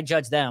here and I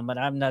judge them, but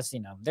I'm not,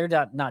 they're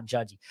not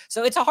judgy.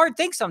 So it's a hard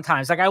thing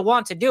sometimes. Like, I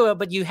want to do it,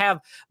 but you have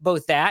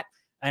both that.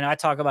 And I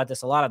talk about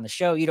this a lot on the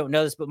show. You don't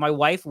know this, but my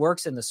wife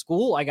works in the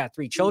school. I got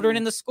 3 children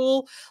in the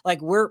school. Like,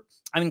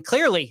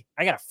 clearly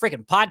I got a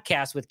freaking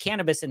podcast with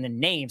cannabis in the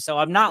name. So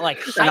I'm not like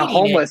and a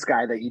homeless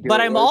guy that you do. But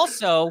I'm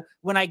also,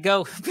 when I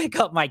go pick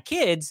up my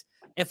kids,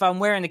 if I'm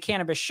wearing the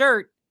cannabis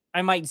shirt,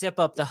 I might zip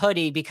up the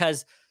hoodie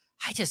because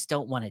I just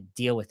don't want to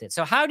deal with it.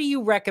 So how do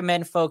you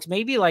recommend folks,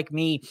 maybe like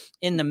me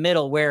in the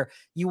middle, where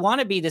you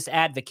want to be this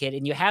advocate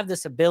and you have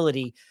this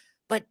ability,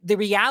 but the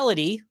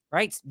reality,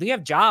 right? We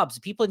have jobs.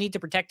 People need to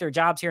protect their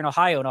jobs here in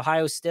Ohio. And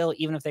Ohio still,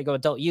 even if they go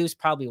adult use,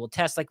 probably will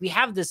test. Like, we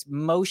have this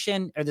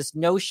motion or this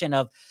notion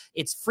of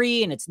it's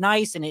free and it's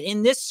nice. And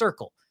in this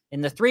circle,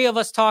 and the 3 of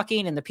us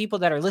talking and the people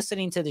that are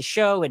listening to the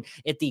show and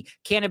at the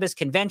cannabis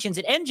conventions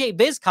at MJ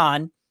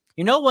BizCon,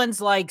 no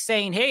one's like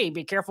saying, hey,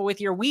 be careful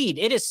with your weed.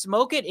 It is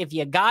smoke it if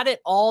you got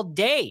it all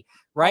day,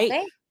 right?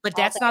 Okay. But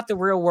that's not the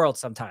real world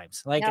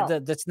sometimes. Like,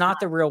 that's not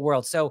the real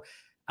world. So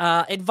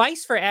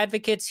advice for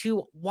advocates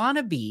who want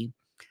to be,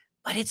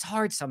 but it's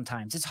hard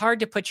sometimes. It's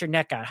hard to put your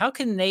neck out. How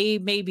can they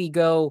maybe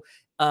go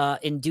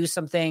and do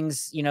some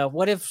things?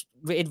 What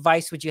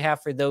advice would you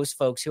have for those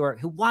folks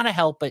who want to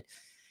help, but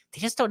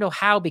they just don't know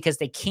how because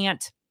they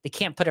can't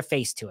put a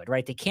face to it,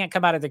 right? They can't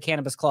come out of their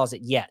cannabis closet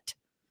yet.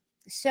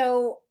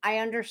 So I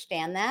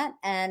understand that.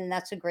 And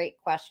that's a great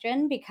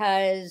question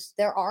because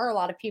there are a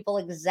lot of people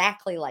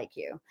exactly like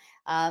you,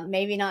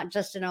 maybe not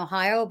just in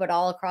Ohio, but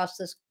all across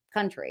this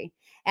country.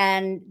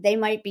 And they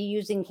might be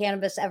using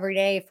cannabis every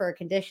day for a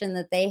condition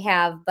that they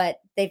have, but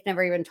they've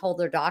never even told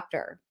their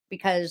doctor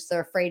because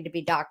they're afraid to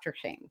be doctor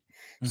shamed.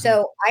 Mm-hmm.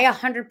 So I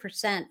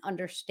 100%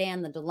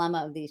 understand the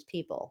dilemma of these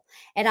people.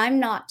 And I'm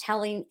not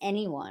telling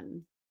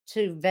anyone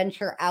to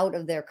venture out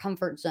of their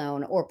comfort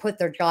zone or put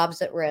their jobs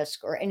at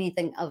risk or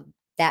anything of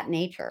that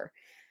nature.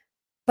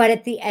 But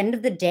at the end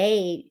of the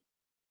day,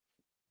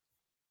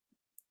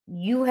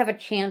 you have a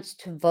chance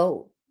to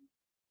vote.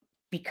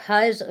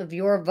 Because of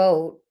your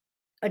vote,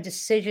 a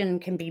decision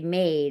can be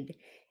made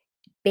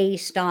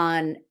based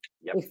on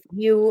if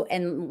you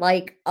and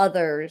like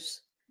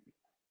others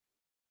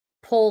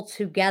pull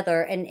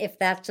together. And if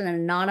that's an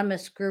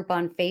anonymous group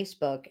on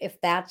Facebook, if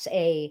that's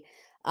a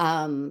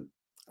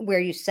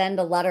where you send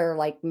a letter,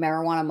 like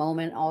Marijuana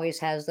Moment always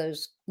has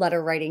those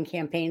letter writing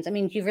campaigns. I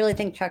mean, do you really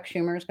think Chuck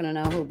Schumer is going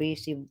to know who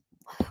BC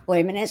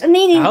Women is?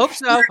 I hope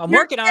so. I'm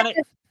working on it.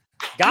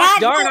 Gosh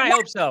darn, I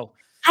hope so.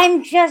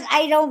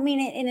 I don't mean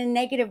it in a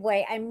negative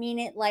way. I mean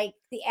it like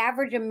the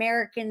average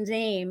American's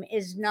aim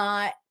is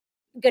not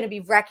going to be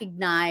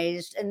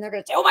recognized and they're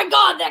going to say, oh my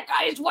God, that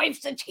guy's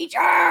wife's a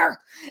teacher.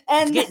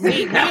 And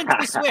me and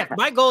T Swift.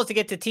 My goal is to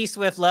get to T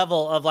Swift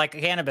level of like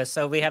cannabis.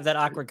 So we have that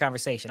awkward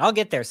conversation. I'll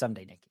get there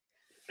someday, Nikki.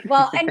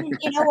 Well, and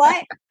you know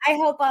what? I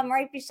hope I'm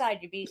right beside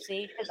you,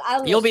 BC,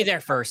 because You'll be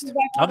there first.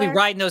 I'll be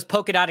riding those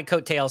polka dotted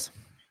coattails.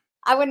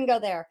 I wouldn't go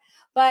there,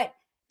 but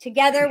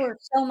together we're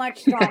so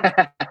much stronger,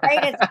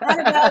 right? It's not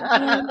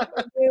about me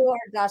or you or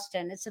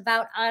Dustin. It's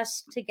about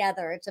us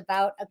together. It's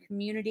about a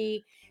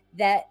community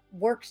that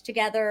works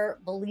together,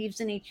 believes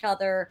in each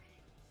other,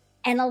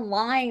 and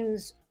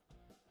aligns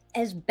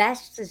as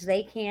best as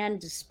they can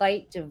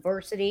despite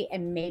diversity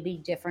and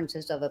maybe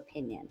differences of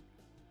opinion.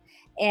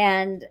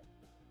 And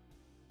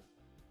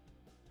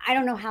I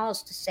don't know how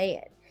else to say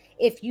it.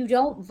 If you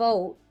don't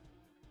vote,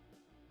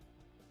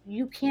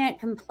 you can't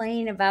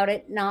complain about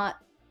it not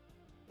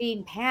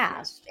being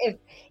passed.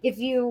 If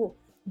you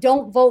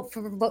don't vote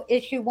for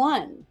issue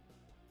 1,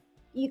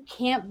 you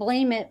can't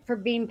blame it for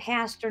being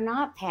passed or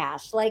not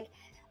passed. Like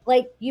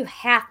you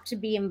have to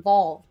be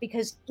involved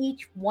because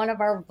each one of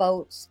our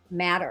votes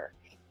matter.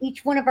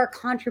 Each one of our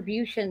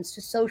contributions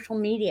to social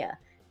media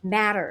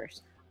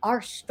matters.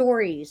 Our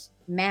stories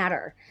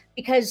matter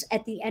because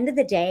at the end of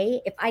the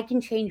day, if I can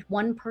change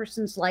one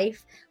person's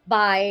life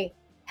by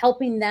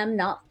helping them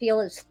not feel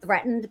as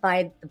threatened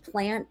by the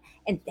plant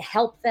and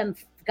help them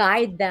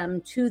guide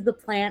them to the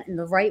plant and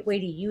the right way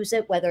to use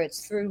it, whether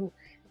it's through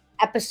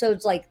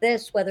episodes like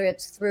this, whether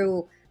it's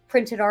through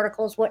printed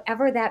articles,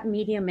 whatever that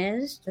medium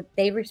is that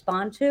they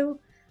respond to,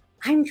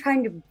 I'm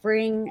trying to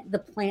bring the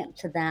plant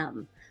to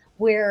them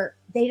where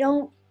they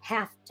don't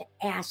have to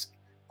ask,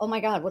 oh my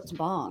God, what's a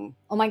bong?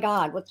 Oh my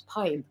God, what's a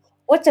pipe?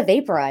 What's a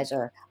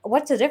vaporizer?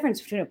 What's the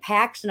difference between a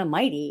PAX and a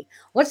Mighty?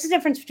 What's the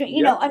difference between,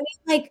 you know, I mean,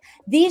 like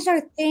these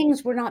are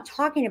things we're not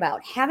talking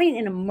about. Having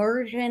an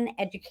immersion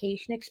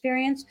education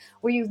experience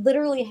where you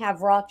literally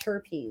have raw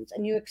terpenes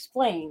and you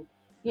explain,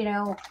 you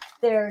know,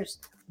 there's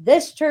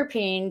this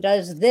terpene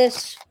does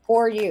this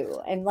for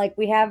you. And like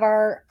we have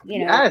our,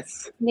 you know,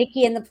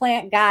 Nikki and the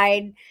Plant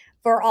Guide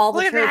for all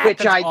the terpenes.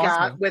 Which I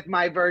got with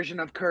my version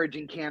of Courage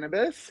and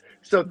Cannabis.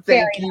 So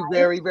thank you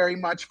very, very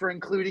much for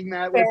including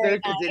that with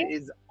it because it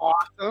is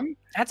awesome.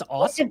 That's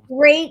awesome. It's a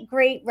great,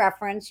 great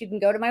reference. You can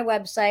go to my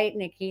website,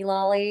 Nikki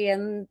Lawley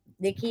and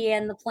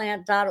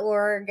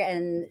NikkiandthePlant.org,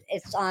 and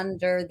it's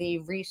under the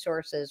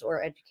resources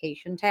or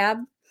education tab.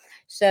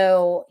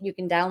 So you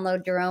can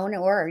download your own,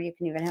 or you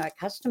can even have it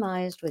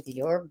customized with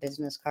your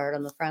business card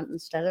on the front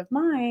instead of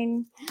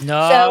mine.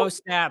 No,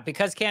 snap.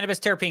 Because Cannabis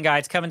Terpene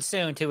Guide's coming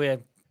soon to a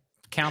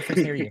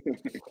conference near you.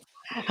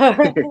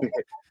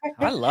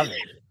 I love it.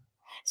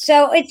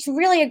 So it's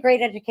really a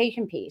great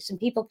education piece, and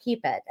people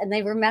keep it, and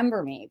they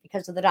remember me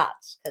because of the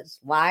dots. Because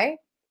why?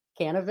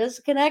 Cannabis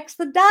connects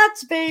the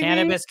dots, baby.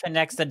 Cannabis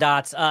connects the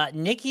dots.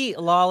 Nikki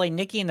Lawley,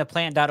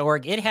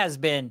 NikkiandthePlant.org. It has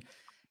been,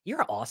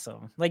 you're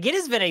awesome. Like it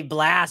has been a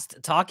blast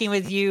talking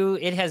with you.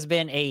 It has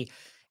been a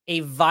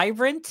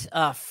vibrant,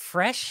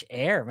 fresh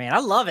air, man. I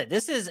love it.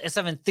 This is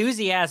some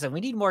enthusiasm.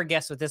 We need more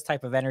guests with this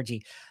type of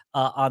energy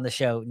on the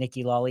show.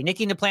 Nikki Lawley,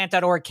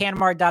 NikkiandthePlant.org,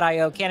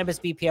 Canmart.io, Cannabis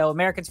BPO,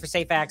 Americans for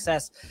Safe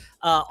Access.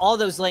 All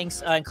those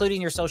links,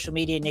 including your social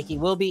media, Nikki,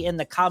 will be in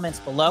the comments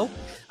below.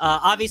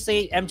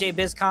 Obviously, MJ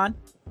BizCon.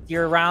 If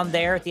you're around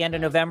there at the end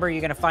of November,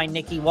 you're going to find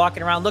Nikki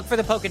walking around. Look for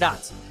the polka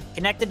dots.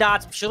 Connect the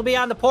dots. She'll be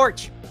on the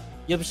porch.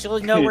 She'll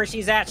know where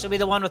she's at. She'll be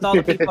the one with all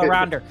the people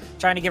around her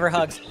trying to give her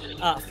hugs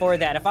for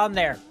that. If I'm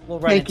there, we'll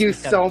run. Thank you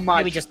so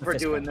much for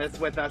doing this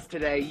with us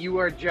today. You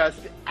are just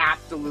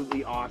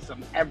absolutely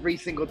awesome. Every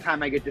single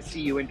time I get to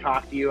see you and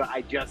talk to you,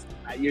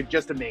 you're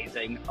just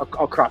amazing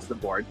across the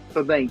board.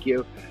 So thank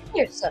you.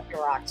 You're such a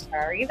rock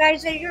star. You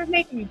guys, you're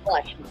making me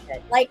blush and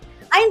shit. Like,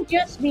 I'm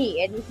just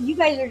me, and you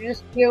guys are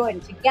just you,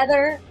 and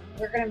together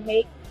we're going to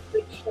make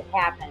good shit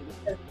happen.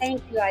 So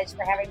thank you guys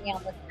for having me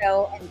on the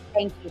show, and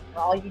thank you for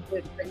all you do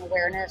to bring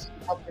awareness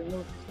and help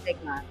remove the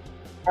stigma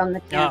from the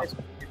cannabis.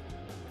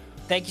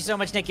 Thank you so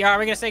much, Nikki. All right,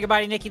 we're going to say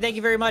goodbye to Nikki. Thank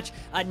you very much.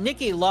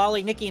 Nikki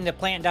Lawley,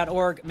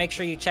 NikkiandthePlant.org. Make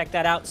sure you check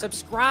that out.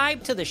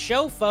 Subscribe to the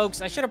show,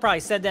 folks. I should have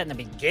probably said that in the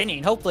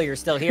beginning. Hopefully you're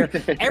still here.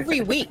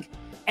 Every week,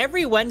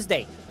 every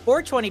Wednesday,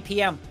 4:20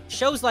 p.m.,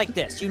 shows like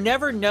this. You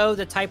never know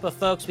the type of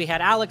folks. We had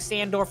Alex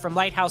Sandor from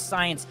Lighthouse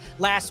Science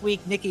last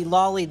week, Nikki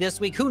Lawley this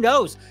week. Who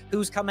knows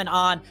who's coming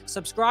on?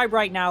 Subscribe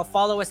right now.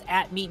 Follow us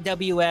at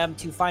MeetWM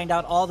to find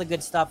out all the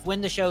good stuff,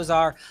 when the shows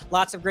are.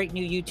 Lots of great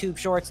new YouTube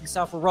shorts and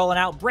stuff. We're rolling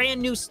out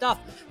brand new stuff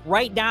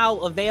right now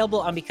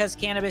available on Because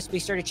Cannabis. Be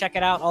sure to check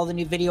it out. All the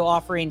new video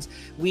offerings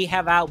we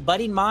have out.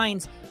 Budding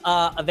Minds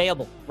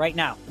available right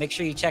now. Make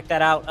sure you check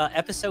that out.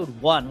 Episode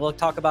 1. We'll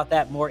talk about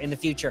that more in the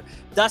future.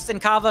 Dustin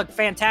Kava,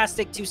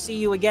 fantastic to see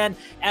you again.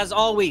 As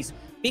always,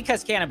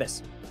 Because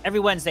Cannabis,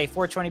 every Wednesday,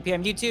 4:20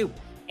 p.m. YouTube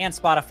and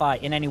Spotify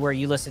and anywhere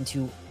you listen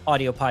to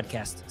audio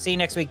podcasts. See you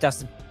next week,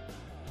 Dustin.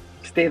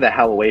 Stay the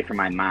hell away from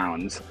my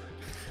mounds.